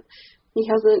of that. He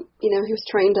hasn't, he was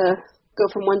trying to go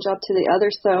from one job to the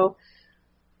other. So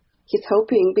he's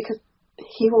hoping, because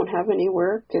he won't have any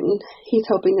work, and he's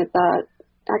hoping that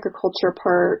agriculture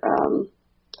part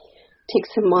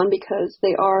takes him on, because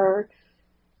they are,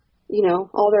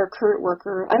 all their current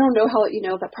worker. I don't know how,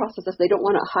 that process, if they don't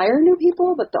want to hire new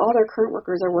people, but all their current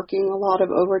workers are working a lot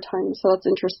of overtime. So that's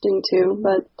interesting too.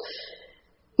 But,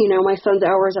 my son's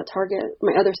hours at Target,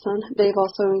 my other son, they've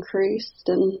also increased.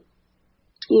 And,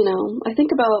 I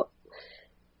think about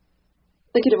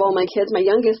thinking of all my kids. My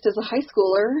youngest is a high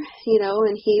schooler,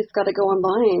 and he's got to go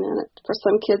online. And for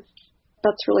some kids,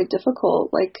 that's really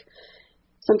difficult. Like,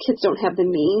 some kids don't have the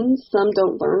means. Some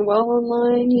don't learn well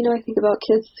online. I think about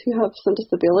kids who have some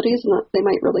disabilities, and they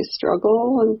might really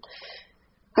struggle. And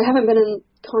I haven't been in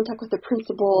contact with the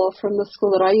principal from the school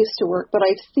that I used to work, but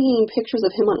I've seen pictures of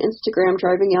him on Instagram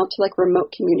driving out to like remote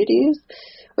communities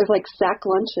with like sack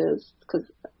lunches, because,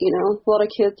 a lot of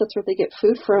kids, that's where they get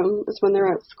food from, is when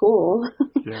they're at school.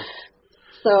 Yeah.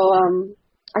 So,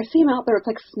 I see him out there. It's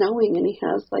like snowing, and he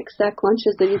has like sack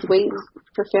lunches that he's waiting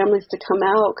for families to come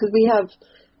out, because we have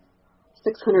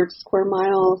 600 square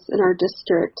miles in our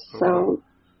district. So,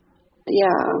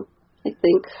 yeah, I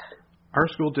think our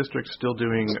school district's still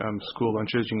doing school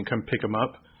lunches. You can come pick them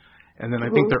up, and then I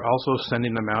think they're also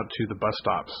sending them out to the bus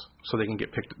stops, so they can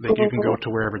get picked. You can go to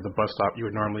wherever the bus stop you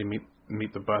would normally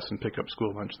meet the bus and pick up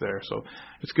school lunch there. So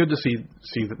it's good to see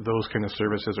that those kind of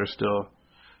services are still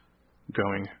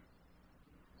going.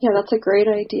 Yeah, that's a great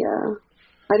idea.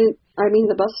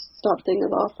 The bus stop thing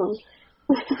is awesome.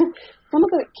 Some of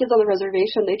the kids on the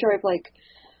reservation, they drive like,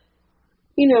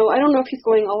 I don't know if he's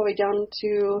going all the way down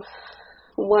to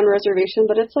one reservation,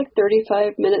 but it's like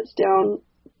 35 minutes down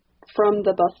from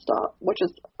the bus stop, which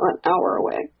is an hour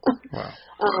away. Wow.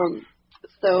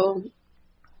 So,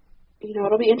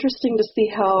 it'll be interesting to see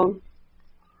how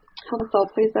this all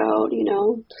plays out,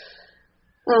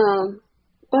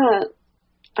 But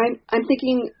I'm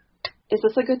thinking, is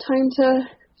this a good time to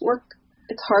work?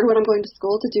 It's hard when I'm going to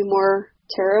school to do more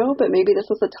tarot, but maybe this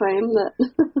is a time that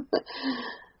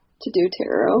to do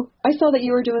tarot. I saw that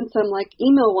you were doing some like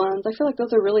email ones. I feel like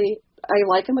those are really, I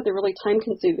like them, but they're really time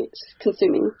consuming. Do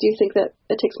you think that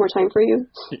it takes more time for you?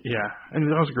 Yeah, and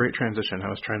that was a great transition. I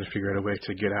was trying to figure out a way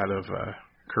to get out of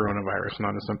coronavirus and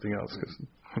onto something else because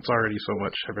it's already so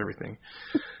much of everything.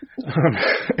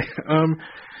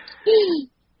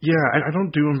 Yeah, I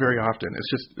don't do them very often.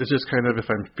 It's just kind of if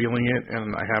I'm feeling it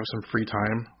and I have some free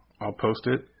time, I'll post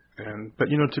it. But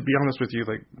to be honest with you,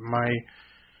 like my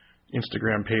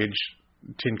Instagram page,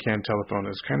 Tin Can Telephone,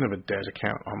 is kind of a dead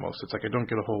account almost. It's like I don't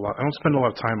spend a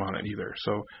lot of time on it either.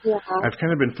 So yeah. I've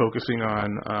kind of been focusing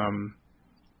on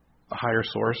a higher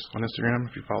source on Instagram,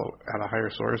 if you follow at a higher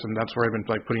source, and that's where I've been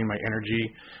like putting my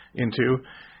energy into.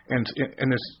 And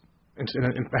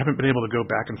I haven't been able to go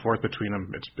back and forth between them.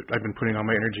 I've been putting all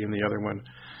my energy in the other one.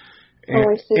 And,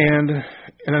 I see. And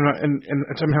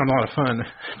it's somehow a lot of fun,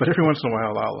 but every once in a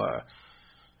while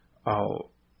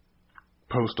I'll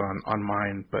post on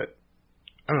mine, but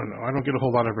I don't know. I don't get a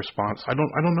whole lot of response. I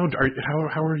don't know.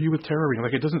 How are you with tarot reading?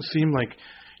 Like, it doesn't seem like,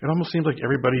 it almost seems like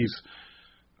everybody's,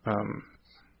 I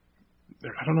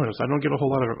don't know. I don't get a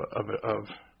whole lot of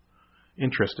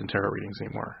interest in tarot readings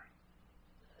anymore.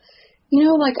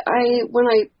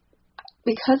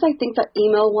 Because I think that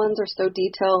email ones are so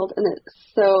detailed and it's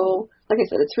so, like I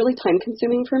said, it's really time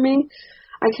consuming for me.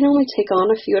 I can only take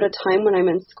on a few at a time when I'm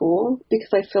in school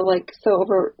because I feel like so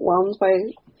overwhelmed by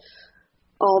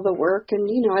all the work and,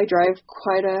 I drive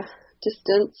quite a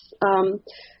distance.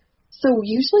 So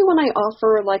usually when I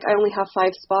offer, like, I only have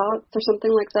 5 spots or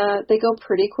something like that, they go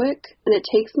pretty quick and it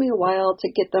takes me a while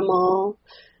to get them all,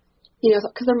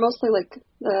 because they're mostly like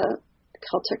the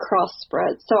Celtic cross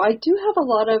spread. So I do have a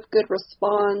lot of good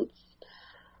response.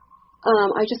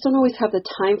 I just don't always have the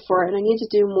time for it, and I need to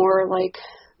do more like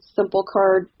simple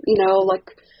card, like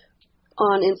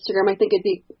on Instagram. I think it'd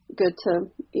be good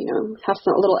to, have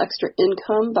a little extra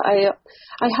income, but I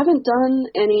haven't done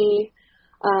any,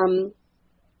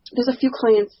 there's a few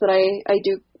clients that I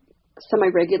do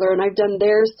semi-regular, and I've done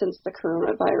theirs since the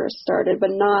coronavirus started,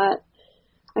 but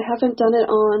I haven't done it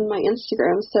on my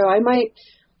Instagram, so I might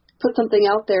put something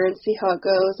out there and see how it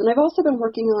goes. And I've also been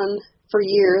working on for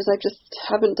years. I just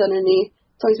haven't done any.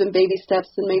 It's always been baby steps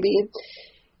and maybe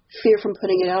fear from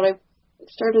putting it out. I've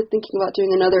started thinking about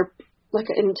doing another, like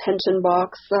an intention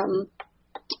box,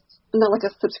 not like a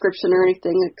subscription or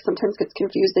anything. It sometimes gets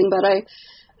confusing, but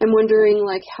I'm wondering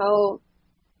like how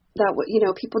that would,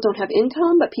 people don't have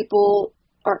income, but people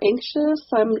are anxious.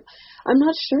 I'm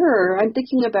not sure. I'm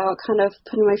thinking about kind of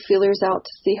putting my feelers out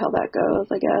to see how that goes,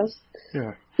 I guess.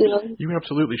 Yeah. You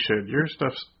absolutely should. Your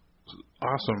stuff's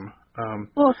awesome.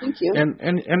 Oh, thank you.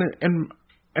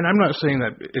 And I'm not saying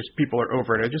that it's people are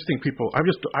over it. I just think I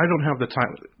don't have the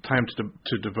time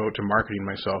to devote to marketing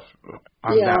myself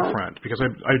on that front because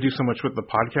I do so much with the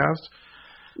podcast.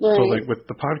 Right. So like with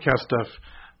the podcast stuff,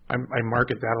 I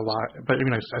market that a lot, but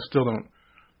I still don't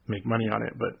make money on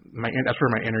it, but that's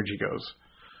where my energy goes.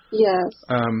 Yes.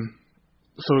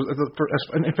 So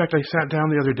in fact, I sat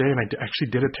down the other day and I actually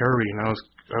did a tarot reading. I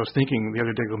was thinking the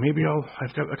other day, maybe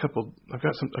I've got a couple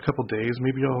days.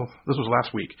 This was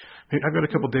last week. Maybe I've got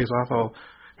a couple days off.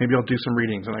 Maybe I'll do some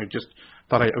readings. And I just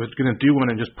thought I was going to do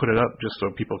one and just put it up just so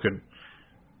people could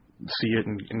see it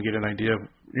and get an idea of,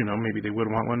 maybe they would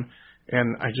want one.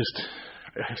 And I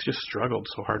just struggled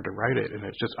so hard to write it. And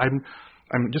it's just, I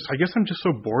guess I'm just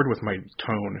so bored with my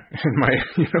tone and my,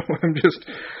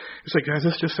 it's like, guys,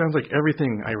 this just sounds like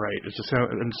everything I write.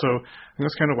 And so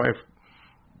that's kind of why I've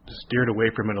steered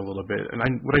away from it a little bit. And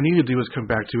what I need to do is come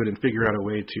back to it and figure out a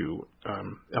way to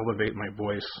elevate my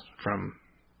voice from,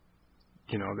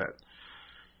 that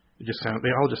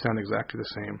they all just sound exactly the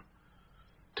same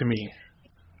to me.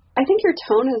 I think your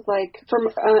tone is like, from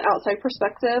an outside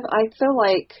perspective, I feel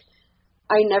like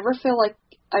I never feel like,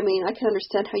 I can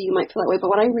understand how you might feel that way, but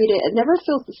when I read it, it never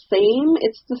feels the same.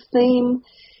 It's the same,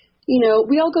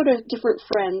 we all go to different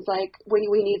friends, like, when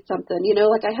we need something,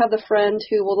 like I have the friend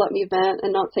who will let me vent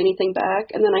and not say anything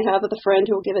back, and then I have the friend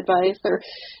who will give advice, or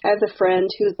I have the friend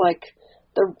who's like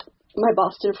my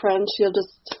Boston friend. She's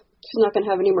not going to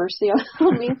have any mercy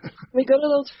on me. We go to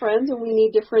those friends when we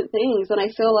need different things, and I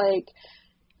feel like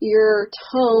your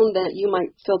tone that you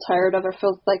might feel tired of or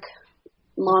feels like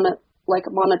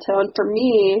monotone, for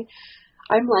me,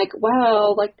 I'm like,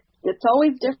 wow, like, it's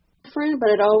always different, but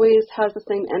it always has the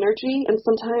same energy. And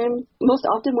sometimes, most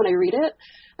often when I read it,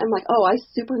 I'm like, oh, I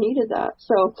super needed that.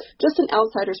 So just an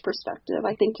outsider's perspective,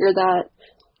 I think you're that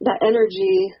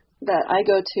energy that I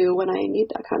go to when I need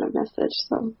that kind of message.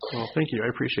 So, well, thank you. I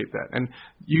appreciate that. And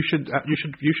you should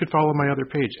follow my other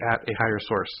page at A Higher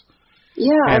Source.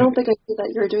 Yeah, I don't think I knew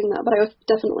that you were doing that, but I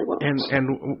definitely will. And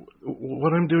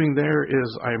what I'm doing there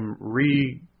is I'm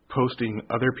reposting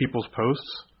other people's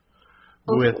posts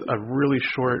with a really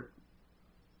short,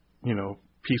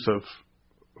 piece of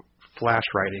flash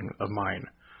writing of mine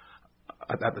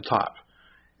at the top,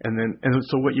 and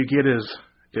so what you get is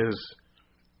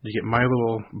you get my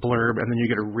little blurb, and then you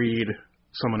get to read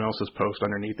someone else's post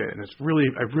underneath it, and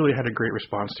I've really had a great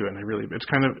response to it, and you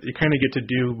kind of get to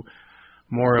do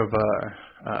more of a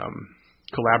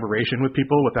collaboration with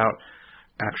people without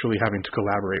actually having to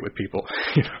collaborate with people.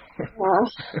 Wow.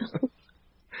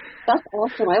 That's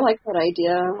awesome. I like that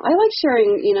idea. I like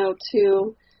sharing,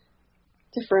 two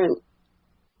different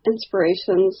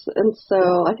inspirations, and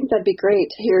so I think that'd be great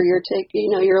to hear your take,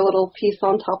 your little piece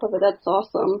on top of it. That's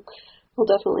awesome. We'll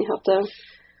definitely have to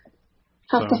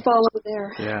follow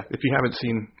there. Yeah, if you haven't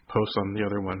seen posts on the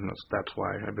other one, that's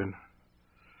why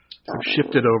I've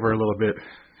shifted over a little bit.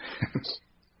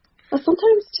 But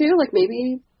sometimes too, like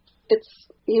maybe it's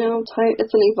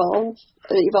it's an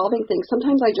evolving thing.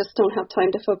 Sometimes I just don't have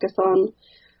time to focus on,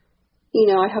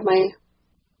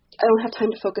 I don't have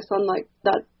time to focus on like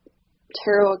that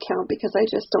tarot account because I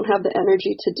just don't have the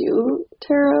energy to do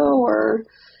tarot,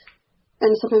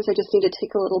 and sometimes I just need to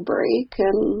take a little break,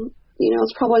 and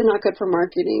it's probably not good for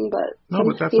marketing, but no,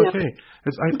 but that's okay.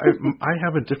 I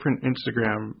have a different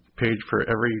Instagram page for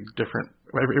every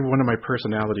one of my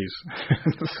personalities.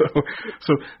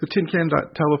 so the Tin Can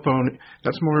Telephone,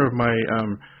 that's more of my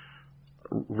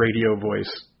radio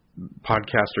voice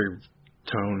podcaster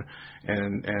tone,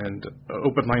 and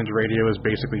Open Lines Radio is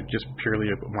basically just purely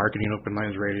marketing Open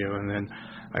Lines Radio, and then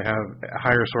I have a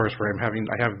Higher Source where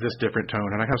I have this different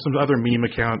tone, and I have some other meme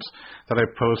accounts that I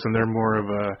post, and they're more of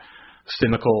a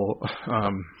cynical,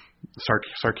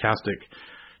 sarcastic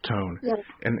tone, yeah.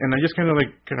 and I just kind of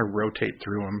rotate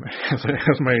through them as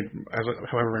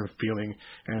however I'm feeling,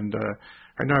 and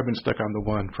I know I've been stuck on the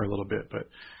one for a little bit, but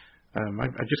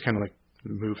I just kind of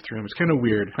move through them. It's kind of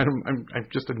weird. I'm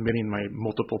just admitting my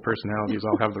multiple personalities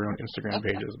all have their own Instagram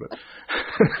pages, but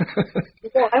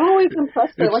well, I'm always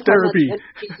impressed. It's therapy.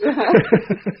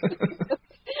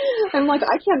 I'm like,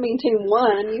 I can't maintain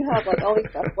one, and you have all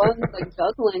these ones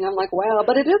juggling. I'm like, wow,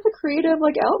 but it is a creative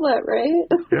outlet, right?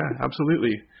 Yeah,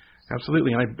 absolutely,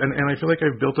 and I feel like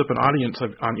I've built up an audience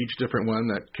on each different one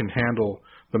that can handle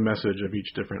the message of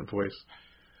each different voice.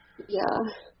 Yeah,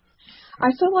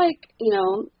 I feel like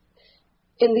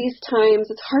in these times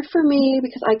it's hard for me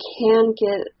because I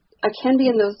can be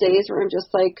in those days where I'm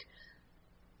just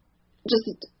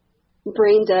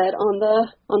brain dead on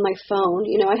my phone.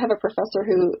 I have a professor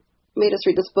who made us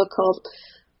read this book called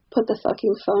Put the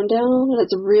Fucking Phone Down, and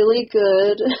it's really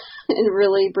good and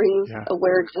really brings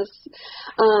awareness.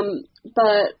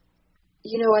 But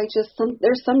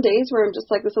there's some days where I'm just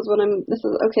like, this is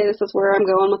where I'm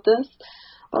going with this.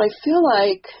 But I feel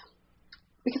like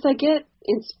because I get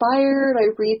inspired,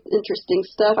 I read interesting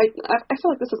stuff. I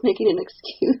feel like this is making an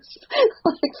excuse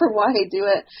for why I do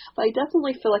it, but I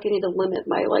definitely feel like I need to limit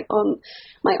my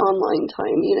my online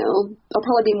time. I'll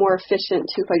probably be more efficient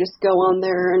too if I just go on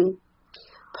there and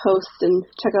post and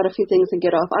check out a few things and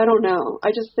get off. I don't know.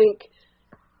 I just think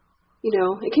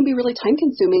it can be really time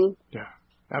consuming. Yeah,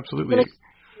 absolutely.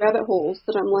 Rabbit holes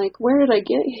that I'm like, where did I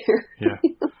get here? Yeah.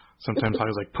 Sometimes I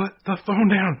was like, put the phone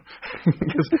down,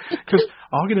 because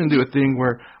I'll get into a thing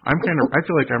where I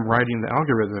feel like I'm writing the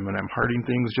algorithm and I'm hearting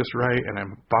things just right and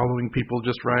I'm following people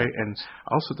just right, and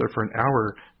I'll sit there for an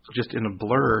hour just in a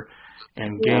blur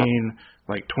and gain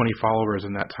 20 followers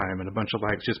in that time and a bunch of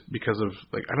likes just because of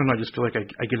I don't know, I just feel like I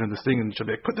get into this thing and she'll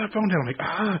be like, put that phone down. I'm like,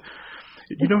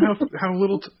 how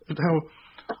little how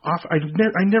off I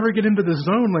never get into the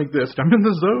zone like this. I'm in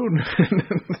the zone.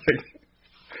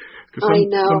 I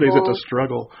know. Some days it's a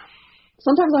struggle.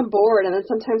 Sometimes I'm bored, and then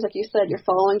sometimes, like you said, you're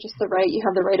following just you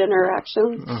have the right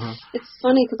interactions. Uh-huh. It's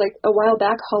funny because a while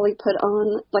back, Holly put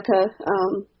on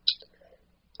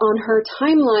on her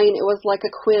timeline, it was like a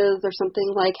quiz or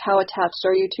something like, how attached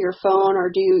are you to your phone,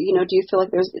 or do you feel like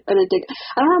there's an addiction?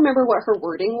 I don't remember what her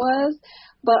wording was,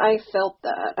 but I felt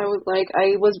that. I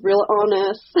was real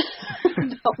honest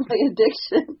about my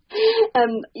addiction.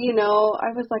 And, I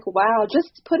was like, wow,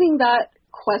 just putting that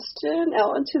question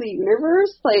out into the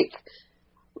universe, like,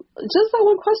 just that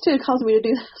one question caused me to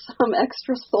do some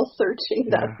extra soul searching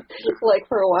that, like,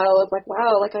 for a while. I was like,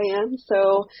 wow, like, I am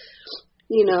so,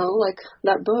 like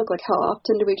that book, like, how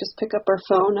often do we just pick up our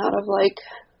phone out of, like,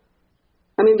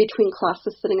 I'm in between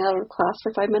classes, sitting out of class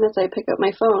for 5 minutes, I pick up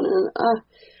my phone, and,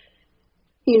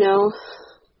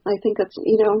 I think that's,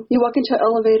 you walk into an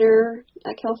elevator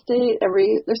at Cal State,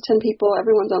 there's 10 people,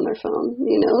 everyone's on their phone,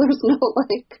 there's no,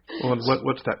 like... Well,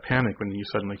 what's that panic when you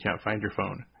suddenly can't find your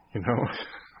phone,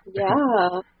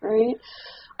 Yeah, right?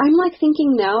 I'm, like,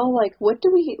 thinking now, like, what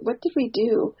did we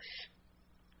do?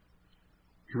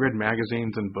 You read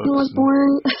magazines and books? He was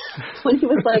born when he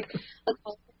was, like,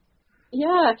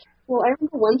 yeah. Well, I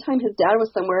remember one time his dad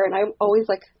was somewhere, and I'm always,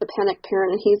 like, the panic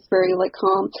parent, and he's very, like,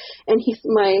 calm. And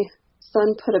my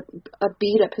son put a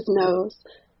bead up his nose,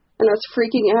 and I was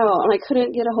freaking out, and I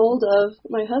couldn't get a hold of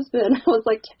my husband. I was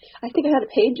like, I think I had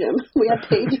to page him. We had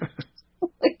pagers.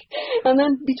 And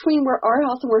then between our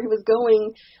house and where he was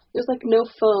going, there's, like, no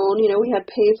phone. We had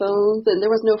pay phones, and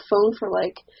there was no phone for,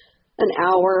 like, an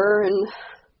hour, and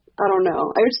I don't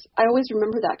know. I always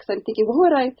remember that because I'm thinking, what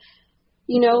would I,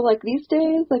 like these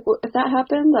days, like if that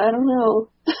happened, I don't know.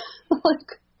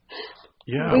 Like,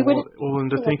 yeah.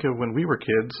 And to think of when we were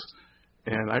kids,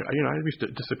 and I used to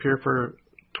disappear for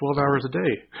 12 hours a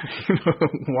day,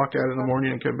 walk out in the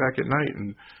morning and come back at night,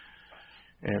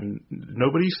 and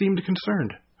nobody seemed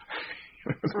concerned.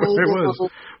 There was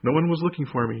no one was looking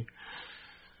for me.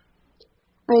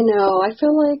 I know. I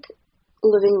feel like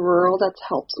living rural, that's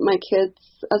helped my kids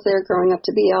as they're growing up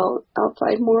to be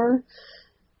outside more.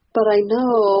 But I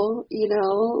know,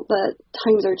 that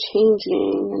times are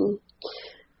changing. And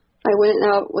I went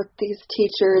out with these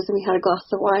teachers and we had a glass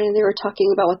of wine and they were talking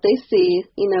about what they see,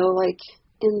 like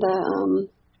in the,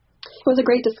 it was a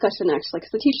great discussion actually,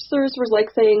 because the teachers were like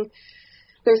saying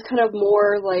there's kind of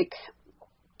more like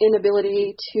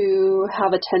inability to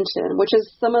have attention, which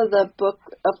is some of the book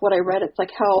of what I read. It's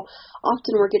like how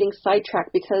often we're getting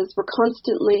sidetracked because we're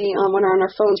constantly, when we're on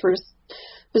our phones,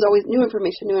 there's always new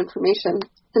information.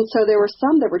 And so there were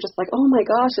some that were just like, oh my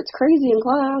gosh, it's crazy in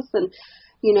class. And,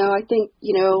 I think,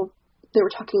 they were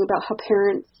talking about how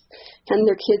parents hand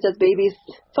their kids as babies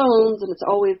phones, and it's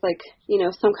always like,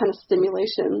 some kind of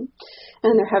stimulation,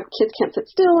 and kids can't sit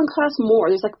still in class more.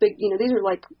 There's like big, these are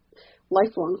like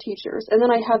lifelong teachers. And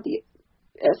then I have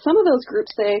some of those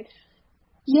groups say,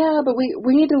 yeah, but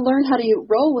we need to learn how to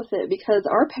roll with it because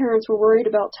our parents were worried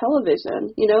about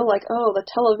television, like, oh, the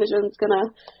television's going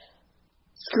to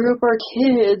screw up our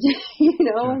kids,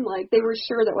 and like they were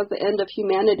sure that was the end of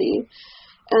humanity.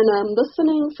 And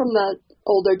listening from the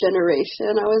older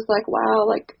generation, I was like, wow,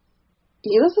 like,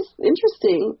 this is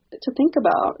interesting to think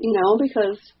about,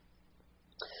 because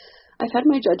I've had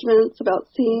my judgments about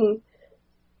seeing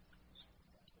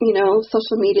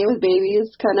social media with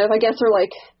babies kind of, I guess, are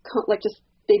like just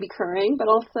baby crying, but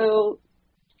also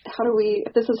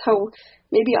if this is how,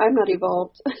 maybe I'm not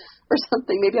evolved or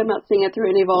something, maybe I'm not seeing it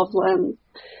through an evolved lens.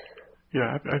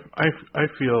 Yeah, I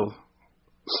feel,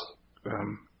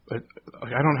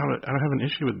 I don't have an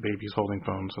issue with babies holding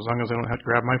phones as long as I don't have to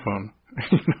grab my phone.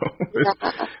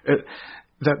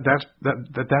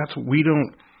 We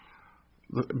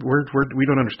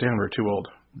don't understand. We're too old.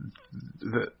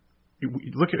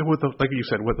 Look at like you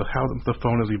said, how the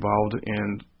phone has evolved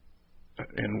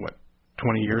in what,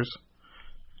 20 years?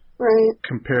 Right.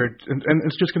 And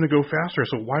it's just going to go faster.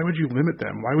 So why would you limit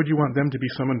them? Why would you want them to be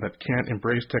someone that can't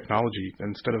embrace technology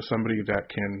instead of somebody that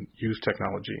can use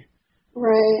technology?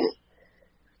 Right.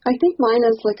 I think mine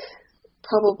is like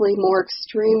probably more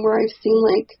extreme, where I've seen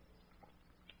like,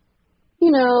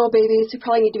 babies who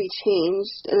probably need to be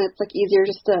changed, and it's like easier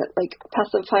just to like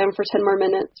pacify them for 10 more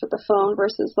minutes with the phone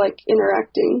versus like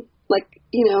interacting. Like,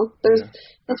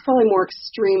 that's probably more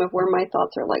extreme of where my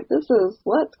thoughts are like, this is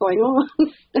what's going on.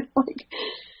 Like,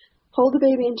 hold the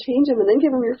baby and change him and then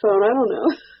give him your phone. I don't know.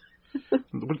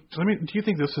 I mean, do you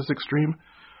think this is extreme?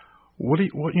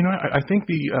 I think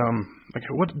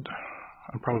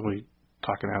I'm probably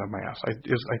talking out of my ass.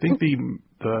 I think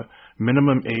the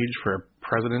minimum age for a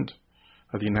president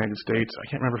of the United States, I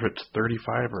can't remember if it's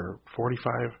 35 or 45.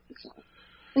 I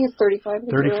think it's 35.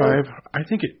 35. Right. I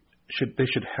think they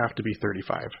should have to be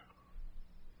 35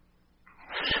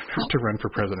 to run for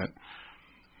president.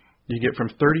 You get from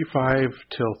 35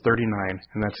 till 39,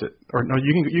 and that's it. Or no,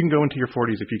 you can go into your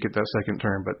 40s if you get that second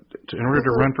term. But in order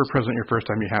to run for president your first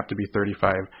time, you have to be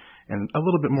 35 and a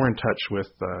little bit more in touch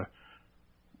with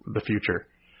the future.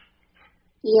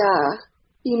 Yeah.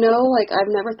 Like I've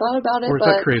never thought about it. Or is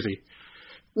that crazy?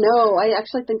 No, I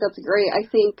actually think that's great. I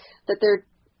think that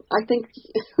I think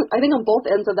on both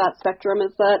ends of that spectrum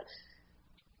is that,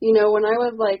 when I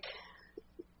was like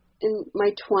in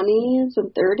my 20s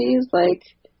and 30s, like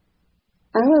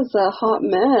I was a hot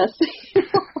mess.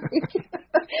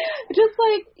 Just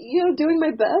like, doing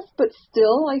my best, but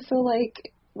still I feel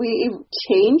like we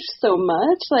changed so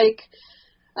much. Like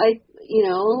I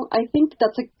think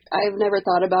I've never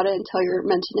thought about it until you're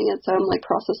mentioning it, so I'm like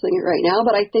processing it right now.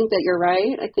 But I think that you're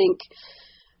right. I think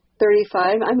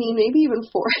 35, maybe even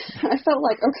 40. I felt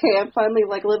like, okay, I'm finally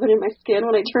like living in my skin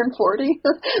when I turned 40.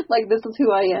 Like this is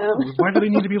who I am. Why do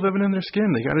they need to be living in their skin?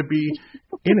 They got to be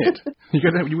in it. You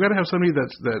got to have somebody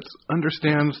that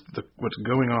understands what's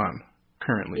going on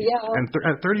currently. Yeah. And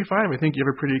at 35, I think you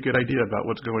have a pretty good idea about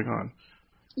what's going on.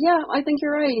 Yeah, I think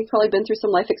you're right. You've probably been through some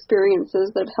life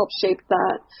experiences that have helped shape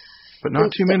that. But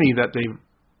not too many that they've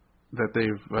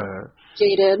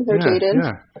jaded. They're jaded.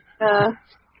 Yeah.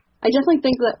 I definitely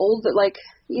think that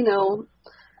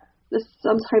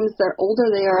sometimes the older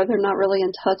they are, they're not really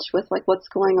in touch with like what's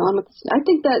going on with this. I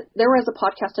think that there was a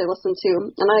podcast I listened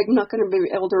to, and I'm not going to be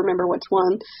able to remember which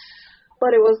one,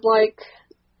 but it was like,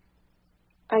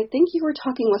 I think you were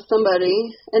talking with somebody,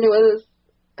 and it's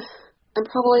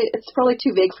probably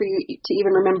too vague for you to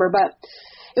even remember, but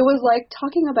it was like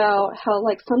talking about how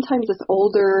like sometimes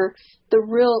the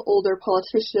real older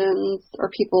politicians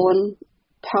or people in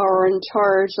power and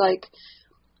charge, like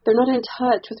they're not in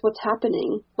touch with what's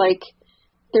happening. Like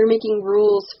they're making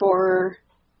rules for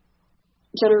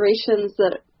generations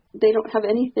that they don't have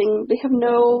anything, they have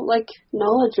no like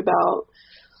knowledge about.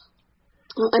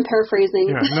 I'm paraphrasing.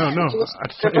 Yeah, no.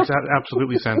 It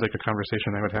absolutely sounds like a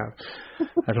conversation I would have.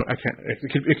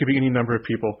 It could be any number of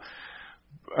people.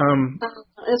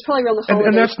 It's probably around the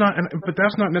holidays. But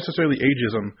that's not necessarily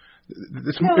ageism.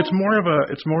 It's more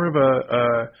of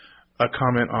a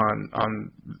comment on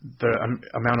the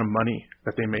amount of money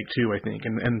that they make too, I think.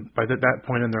 And by that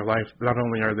point in their life, not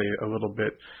only are they a little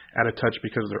bit out of touch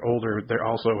because they're older, they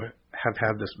also have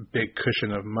had this big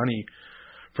cushion of money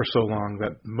for so long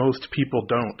that most people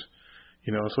don't.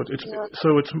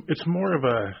 So it's more of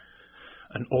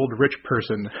an old rich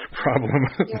person problem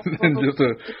than just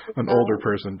an older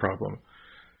person problem.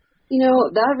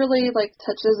 That really like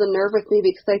touches a nerve with me,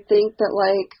 because I think that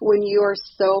like when you are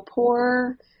so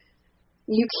poor,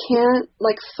 you can't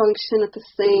like function at the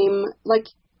same, like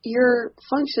you're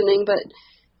functioning, but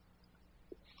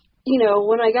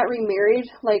when I got remarried,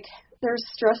 like there's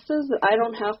stresses that I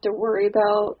don't have to worry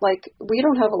about. Like we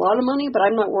don't have a lot of money, but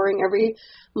I'm not worrying every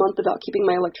month about keeping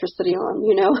my electricity on,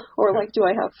 or like, do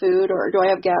I have food or do I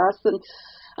have gas? And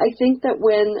I think that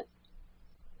when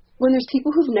there's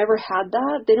people who've never had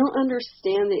that, they don't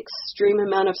understand the extreme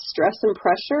amount of stress and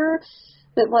pressure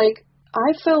that like,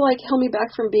 I feel like held me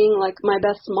back from being like my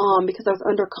best mom, because I was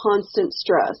under constant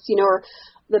stress, or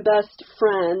the best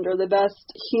friend or the best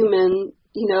human,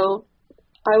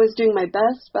 I was doing my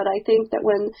best. But I think that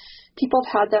when people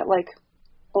have had that like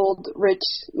old rich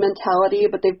mentality,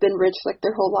 but they've been rich like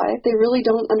their whole life, they really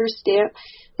don't understand.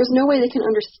 There's no way they can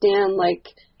understand like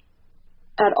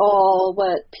at all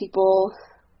what people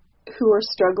who are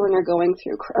struggling are going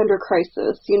through under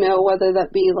crisis, whether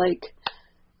that be like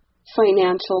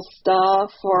financial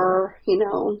stuff or,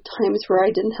 times where I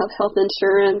didn't have health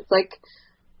insurance. Like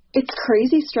it's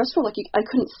crazy stressful. Like I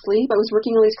couldn't sleep. I was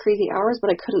working all these crazy hours,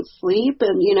 but I couldn't sleep.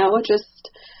 And,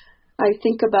 I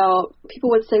think about, people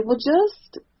would say, well,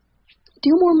 just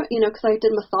do more, because I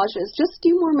did massages, just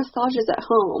do more massages at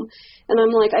home. And I'm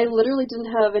like, I literally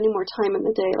didn't have any more time in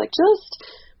the day. Like just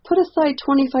put aside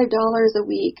 $25 a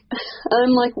week.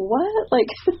 I'm like, what? Like,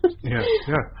 yeah.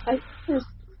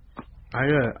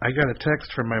 I got a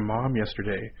text from my mom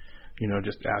yesterday,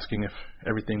 just asking if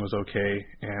everything was okay.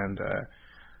 And,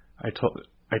 I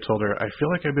told her, I feel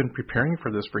like I've been preparing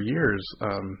for this for years.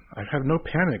 I have no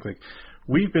panic. Like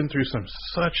we've been through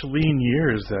such lean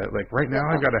years that like right now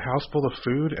I've got a house full of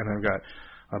food and I've got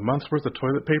a month's worth of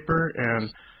toilet paper,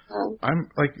 and I'm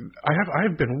like,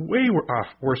 I've been way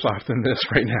worse off than this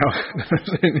right now. I'm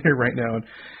sitting here right now,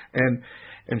 and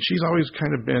she's always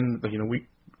kind of been,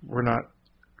 we're not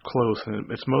close,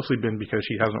 and it's mostly been because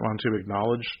she hasn't wanted to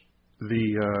acknowledge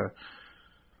the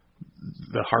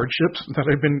hardships that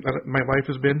my life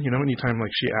has been. Anytime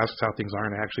like she asks how things are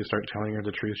and I actually start telling her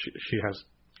the truth, she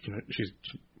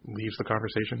leaves the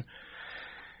conversation.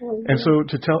 And so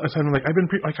to tell us, I'm like, I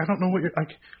don't know what you're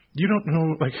like. You don't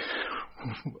know, like,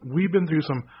 we've been through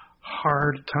some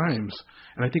hard times,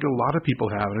 and I think a lot of people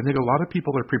have, and I think a lot of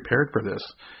people are prepared for this.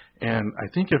 And I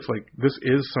think if like this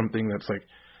is something that's like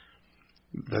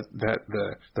that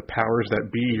the powers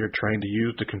that be are trying to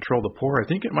use to control the poor, I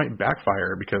think it might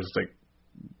backfire because like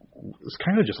it's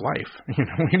kind of just life,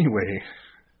 Anyway,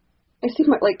 I see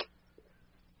my like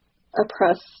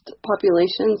oppressed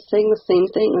population saying the same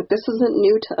thing. Like, this isn't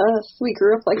new to us. We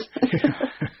grew up like this.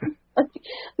 Yeah.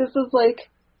 This is like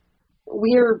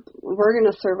we're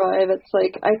gonna survive. It's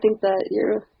like I think that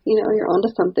you're onto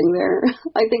something there.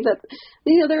 I think that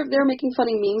they're making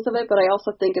funny memes of it, but I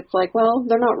also think it's like, well,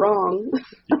 they're not wrong.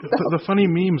 The funny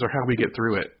memes are how we get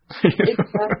through it.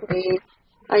 Exactly.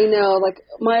 I know. Like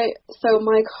my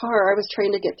car. I was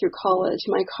trying to get through college.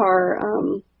 My car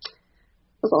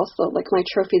was also like my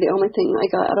trophy. The only thing I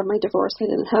got out of my divorce.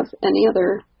 I didn't have any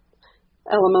other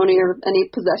alimony or any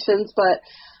possessions, but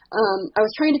I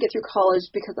was trying to get through college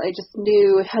because I just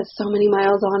knew it had so many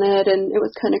miles on it, and it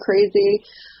was kind of crazy.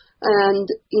 And,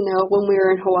 when we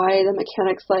were in Hawaii, the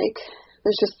mechanic's like,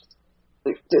 there's just,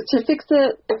 to fix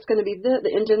it, it's going to be the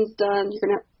engine's done. You're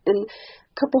going to, in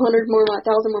a couple hundred more, 1,000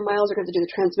 more miles, you're going to do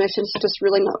the transmission. It's just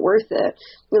really not worth it.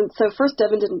 And so first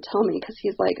Devin didn't tell me because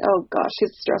he's like, oh gosh,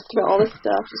 he's stressed about all this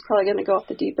stuff. He's probably going to go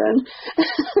off the deep end.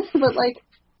 But like,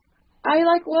 I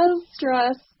like was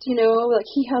stressed, like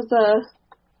he has a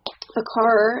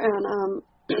car, and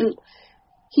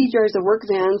he drives a work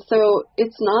van, so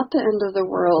it's not the end of the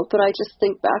world. But I just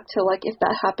think back to like if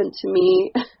that happened to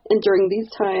me and during these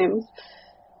times,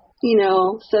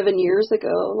 7 years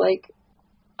ago, like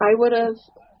I would have,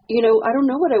 I don't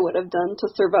know what I would have done to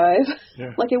survive.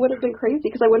 Yeah. Like it would have been crazy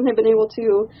because I wouldn't have been able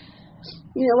to,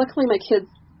 luckily my kids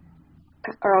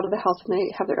are out of the house and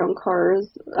they have their own cars,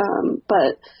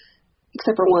 but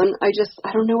except for one, I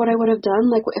don't know what I would have done.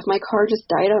 Like if my car just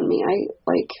died on me,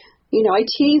 I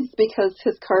tease because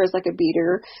his car is like a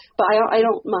beater, but I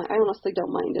don't mind. I honestly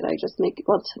don't mind it. I just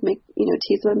love to make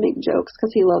tease him and make jokes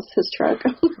because he loves his truck.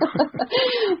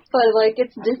 But like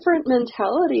it's different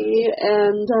mentality,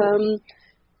 and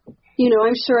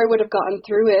I'm sure I would have gotten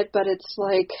through it, but it's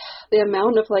like the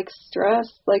amount of like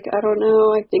stress. Like I don't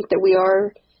know. I think that we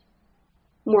are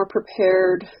more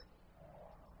prepared.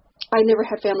 I never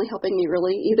had family helping me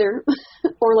really either,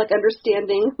 or like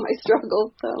understanding my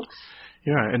struggle. So.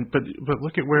 Yeah, but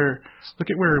look at where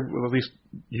well, at least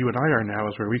you and I are now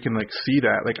is where we can like see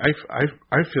that. Like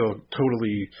I feel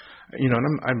totally,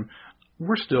 and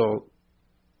we're still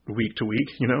week to week.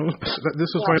 This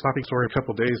is why I'm stopping store a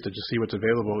couple of days to just see what's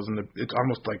available. And it's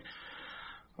almost like,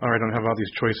 all right, I don't have all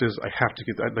these choices. I have to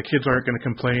get the kids aren't going to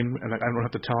complain, and I don't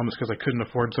have to tell them it's because I couldn't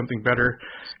afford something better,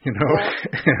 Yeah.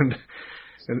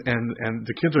 And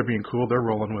the kids are being cool. They're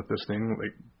rolling with this thing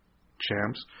like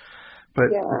champs. But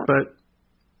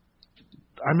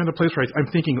I'm in a place where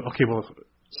I'm thinking, okay, well,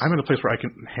 I'm in a place where I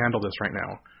can handle this right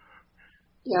now.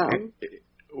 Yeah.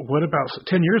 What about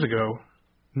 10 years ago?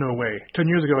 No way. 10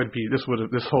 years ago,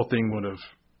 this whole thing would have,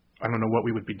 I don't know what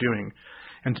we would be doing.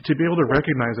 And to be able to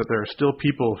recognize that there are still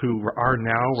people who are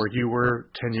now where you were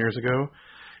 10 years ago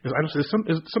is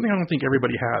something I don't think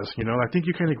everybody has. I think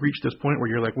you kind of reach this point where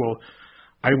you're like, well,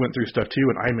 I went through stuff too,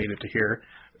 and I made it to here,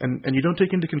 and you don't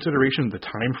take into consideration the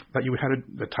time you had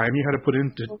to put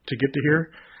in to get to here,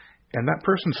 and that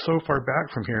person's so far back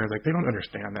from here, like they don't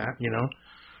understand that,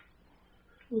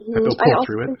 Mm-hmm. that they'll pull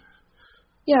through it.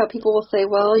 Yeah, people will say,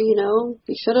 well, you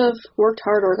should have worked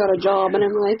harder or got a job, and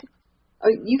I'm like,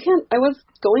 you can't. I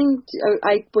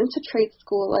went to trade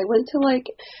school. I went to like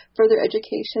further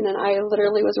education, and I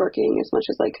literally was working as much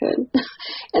as I could.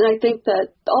 And I think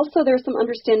that also there's some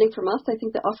understanding from us. I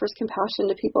think that offers compassion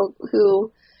to people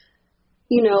who,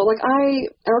 like I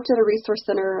worked at a resource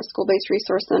center, a school-based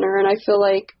resource center, and I feel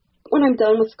like when I'm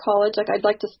done with college, like I'd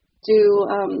like to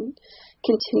do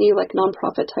continue like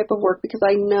nonprofit type of work because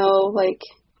I know like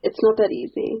it's not that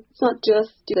easy. It's not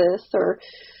just do this or.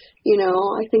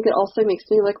 I think it also makes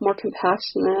me like more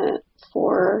compassionate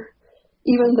for,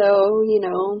 even though,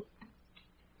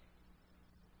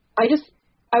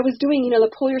 I was doing,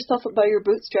 the pull yourself up by your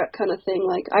bootstrap kind of thing.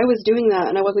 Like I was doing that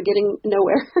and I wasn't getting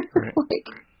nowhere. Right.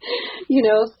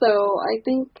 So I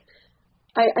think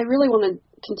I really want to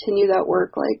continue that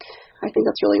work. Like, I think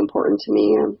that's really important to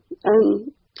me.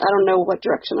 And I don't know what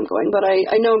direction I'm going, but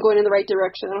I know I'm going in the right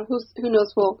direction. Who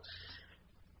knows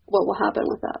what will happen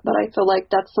with that. But I feel like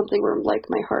that's something where like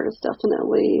my heart is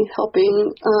definitely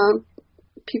helping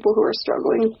people who are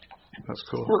struggling. That's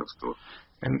cool. So, that's cool.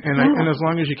 And as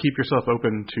long as you keep yourself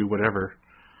open to whatever,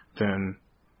 then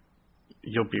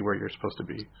you'll be where you're supposed to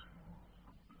be.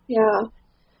 Yeah.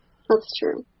 That's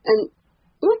true. And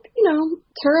like,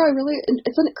 tarot,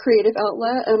 it's a creative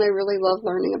outlet, and I really love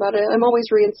learning about it. I'm always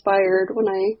re-inspired when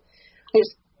I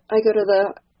go to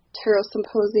the tarot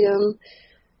symposium.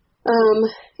 And,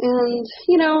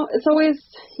 it's always,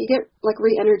 you get like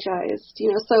re-energized,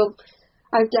 so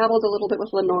I've dabbled a little bit with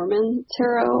Lenormand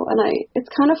tarot, and it's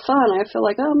kind of fun. I feel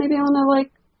like, oh, maybe I want to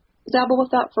like dabble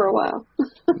with that for a while.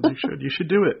 You should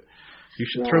do it. You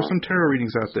should throw some tarot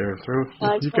readings out there.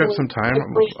 You've got some time.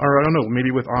 Or I don't know, maybe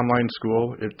with online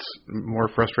school, it's more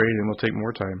frustrating and will take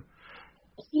more time.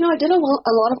 I did a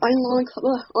lot of online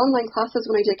classes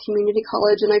when I did community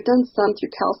college, and I've done some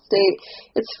through Cal State.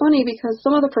 It's funny because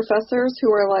some of the professors who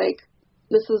are like,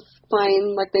 this is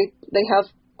fine, like they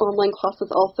have online classes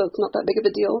also, it's not that big of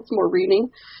a deal, it's more reading,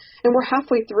 and we're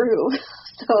halfway through.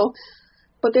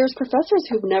 But there's professors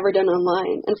who've never done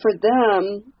online, and for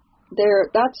them,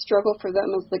 that struggle for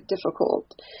them is like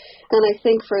difficult. And I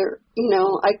think for,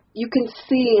 you can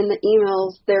see in the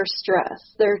emails their stress.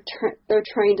 They're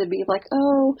trying to be like,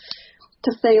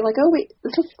 to say like, oh wait,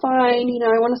 this is fine,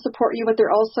 I want to support you, but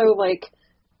they're also like,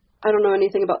 I don't know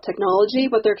anything about technology,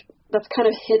 but that's kind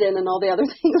of hidden in all the other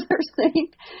things they're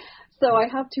saying. So I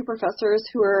have two professors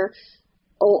who are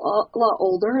a lot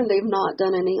older, and they've not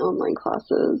done any online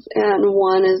classes, and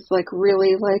one is like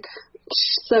really like,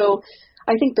 so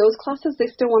I think those classes, they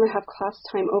still want to have class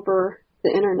time over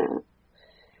the internet.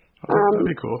 That'd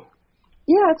be cool.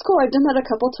 Yeah, it's cool. I've done that a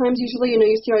couple times. Usually,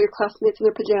 you see all your classmates in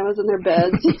their pajamas in their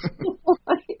beds,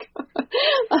 like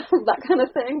that kind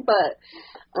of thing. But,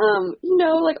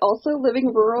 like also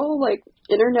living rural, like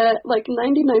internet, like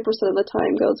 99% of the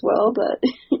time goes well. But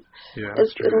yeah,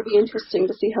 it'll be interesting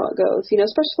to see how it goes.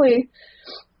 Especially,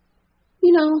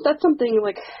 that's something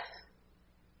like,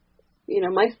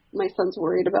 my son's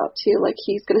worried about too. Like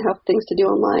he's going to have things to do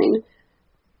online,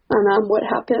 and what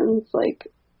happens like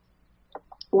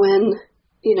when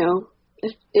I know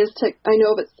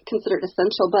it's considered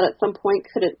essential, but at some point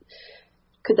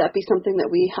could that be something that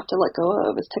we have to let go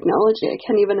of as technology? I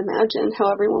can't even imagine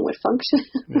how everyone would function.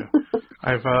 Yeah.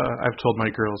 I've told my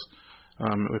girls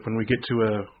when we get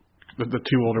to the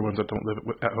two older ones that don't live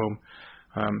at home,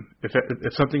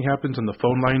 if something happens and the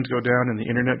phone lines go down and the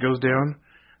internet goes down,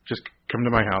 just come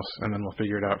to my house and then we'll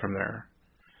figure it out from there.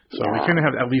 So we kind of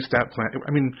have at least that plan.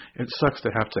 I mean, it sucks to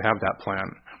have that plan,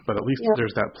 but at least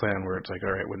there's that plan where it's like,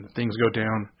 all right, when things go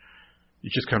down,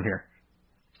 you just come here.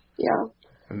 Yeah.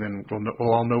 And then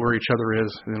we'll all know where each other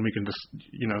is, and then we can just,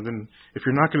 then if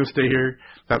you're not going to stay here,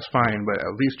 that's fine, but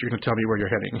at least you're going to tell me where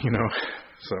you're heading,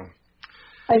 So.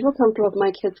 I feel comfortable with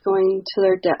my kids going to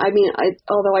their dad. I mean,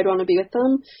 although I don't want to be with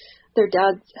them, their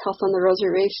dad's house on the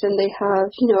reservation, they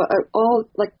have, all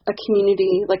like a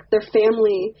community, like their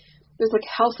family. There's like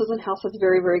houses and houses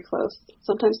very, very close,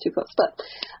 sometimes too close, but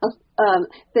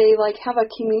they like have a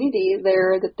community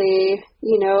there that they,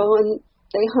 and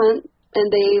they hunt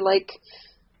and they like,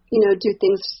 do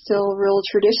things still real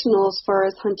traditional as far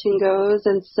as hunting goes.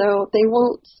 And so they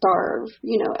won't starve,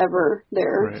 ever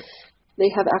there. Right. They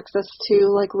have access to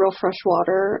like real fresh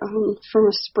water from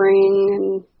a spring,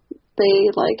 and they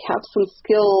like have some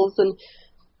skills. And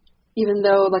even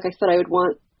though, like I said, I would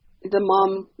want the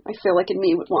mom, I feel like in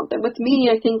me would want them with me,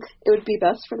 I think it would be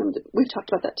best for them to, we've talked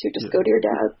about that too, just go to your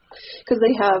dad, because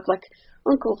they have like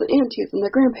uncles and aunties and their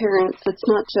grandparents. It's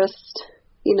not just,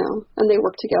 and they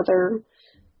work together.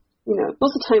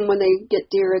 Most of the time when they get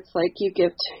deer, it's like they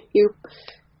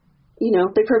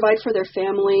provide for their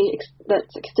family,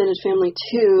 that's extended family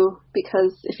too,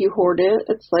 because if you hoard it,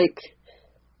 it's like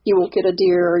you won't get a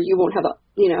deer, or you won't have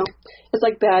it's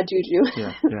like bad juju.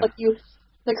 Yeah. Like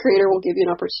the creator will give you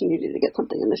an opportunity to get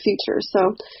something in the future.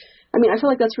 So, I mean, I feel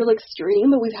like that's really extreme,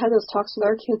 but we've had those talks with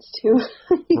our kids too.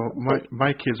 Well,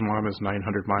 my kid's mom is 900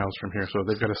 miles from here, so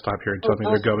they've got to stop here and tell me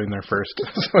they're going there first.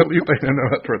 So at least I know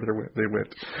that's where they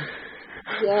went.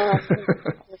 Yeah.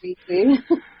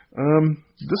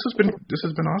 This has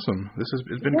been awesome.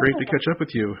 It's been great to catch up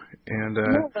with you, and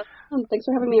thanks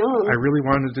for having me on. I really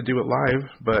wanted to do it live,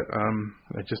 but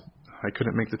I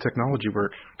couldn't make the technology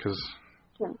work because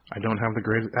I don't have the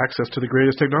great access to the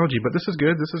greatest technology. But this is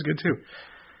good. This is good too.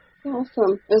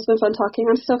 Awesome. It's been fun talking.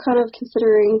 I'm still kind of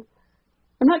considering.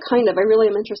 I really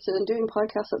am interested in doing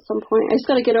podcasts at some point. I just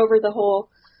got to get over the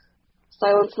whole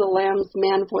Silence of the Lambs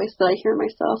man voice that I hear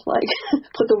myself, like,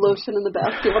 put the lotion in the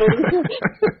basket when I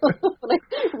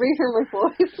rehear my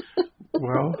voice.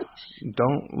 Well,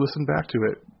 don't listen back to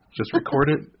it. Just record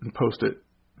it and post it.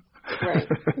 Right.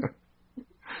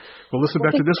 Well, listen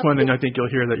back to this one, and I think you'll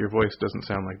hear that your voice doesn't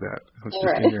sound like that. It's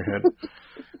just in your head.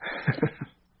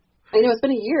 I know it's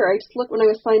been a year. I just looked when I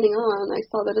was signing on. I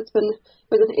saw that it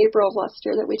was in April of last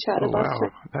year that we chatted Oh, last wow.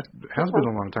 time. That has been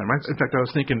a long time. In fact, I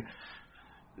was thinking,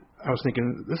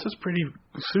 this is pretty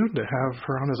soon to have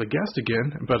her on as a guest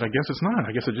again, but I guess it's not.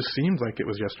 I guess it just seems like it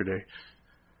was yesterday.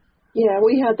 Yeah,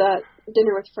 we had that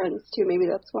dinner with friends, too.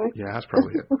 Maybe that's why. Yeah, that's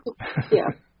probably it.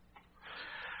 Yeah.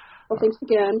 Well, thanks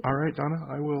again. All right, Donna.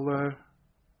 I will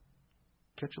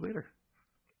catch you later.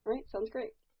 All right, sounds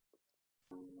great.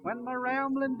 When my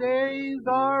rambling days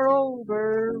are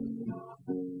over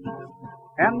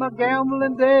and my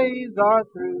gambling days are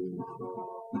through,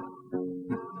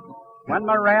 when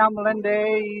my rambling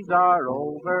days are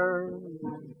over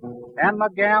and my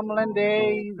gambling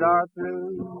days are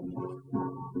through,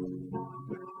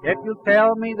 if you'll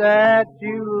tell me that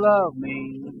you love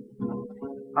me,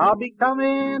 I'll be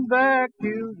coming back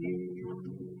to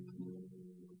you.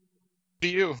 To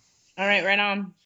you. All right, right on.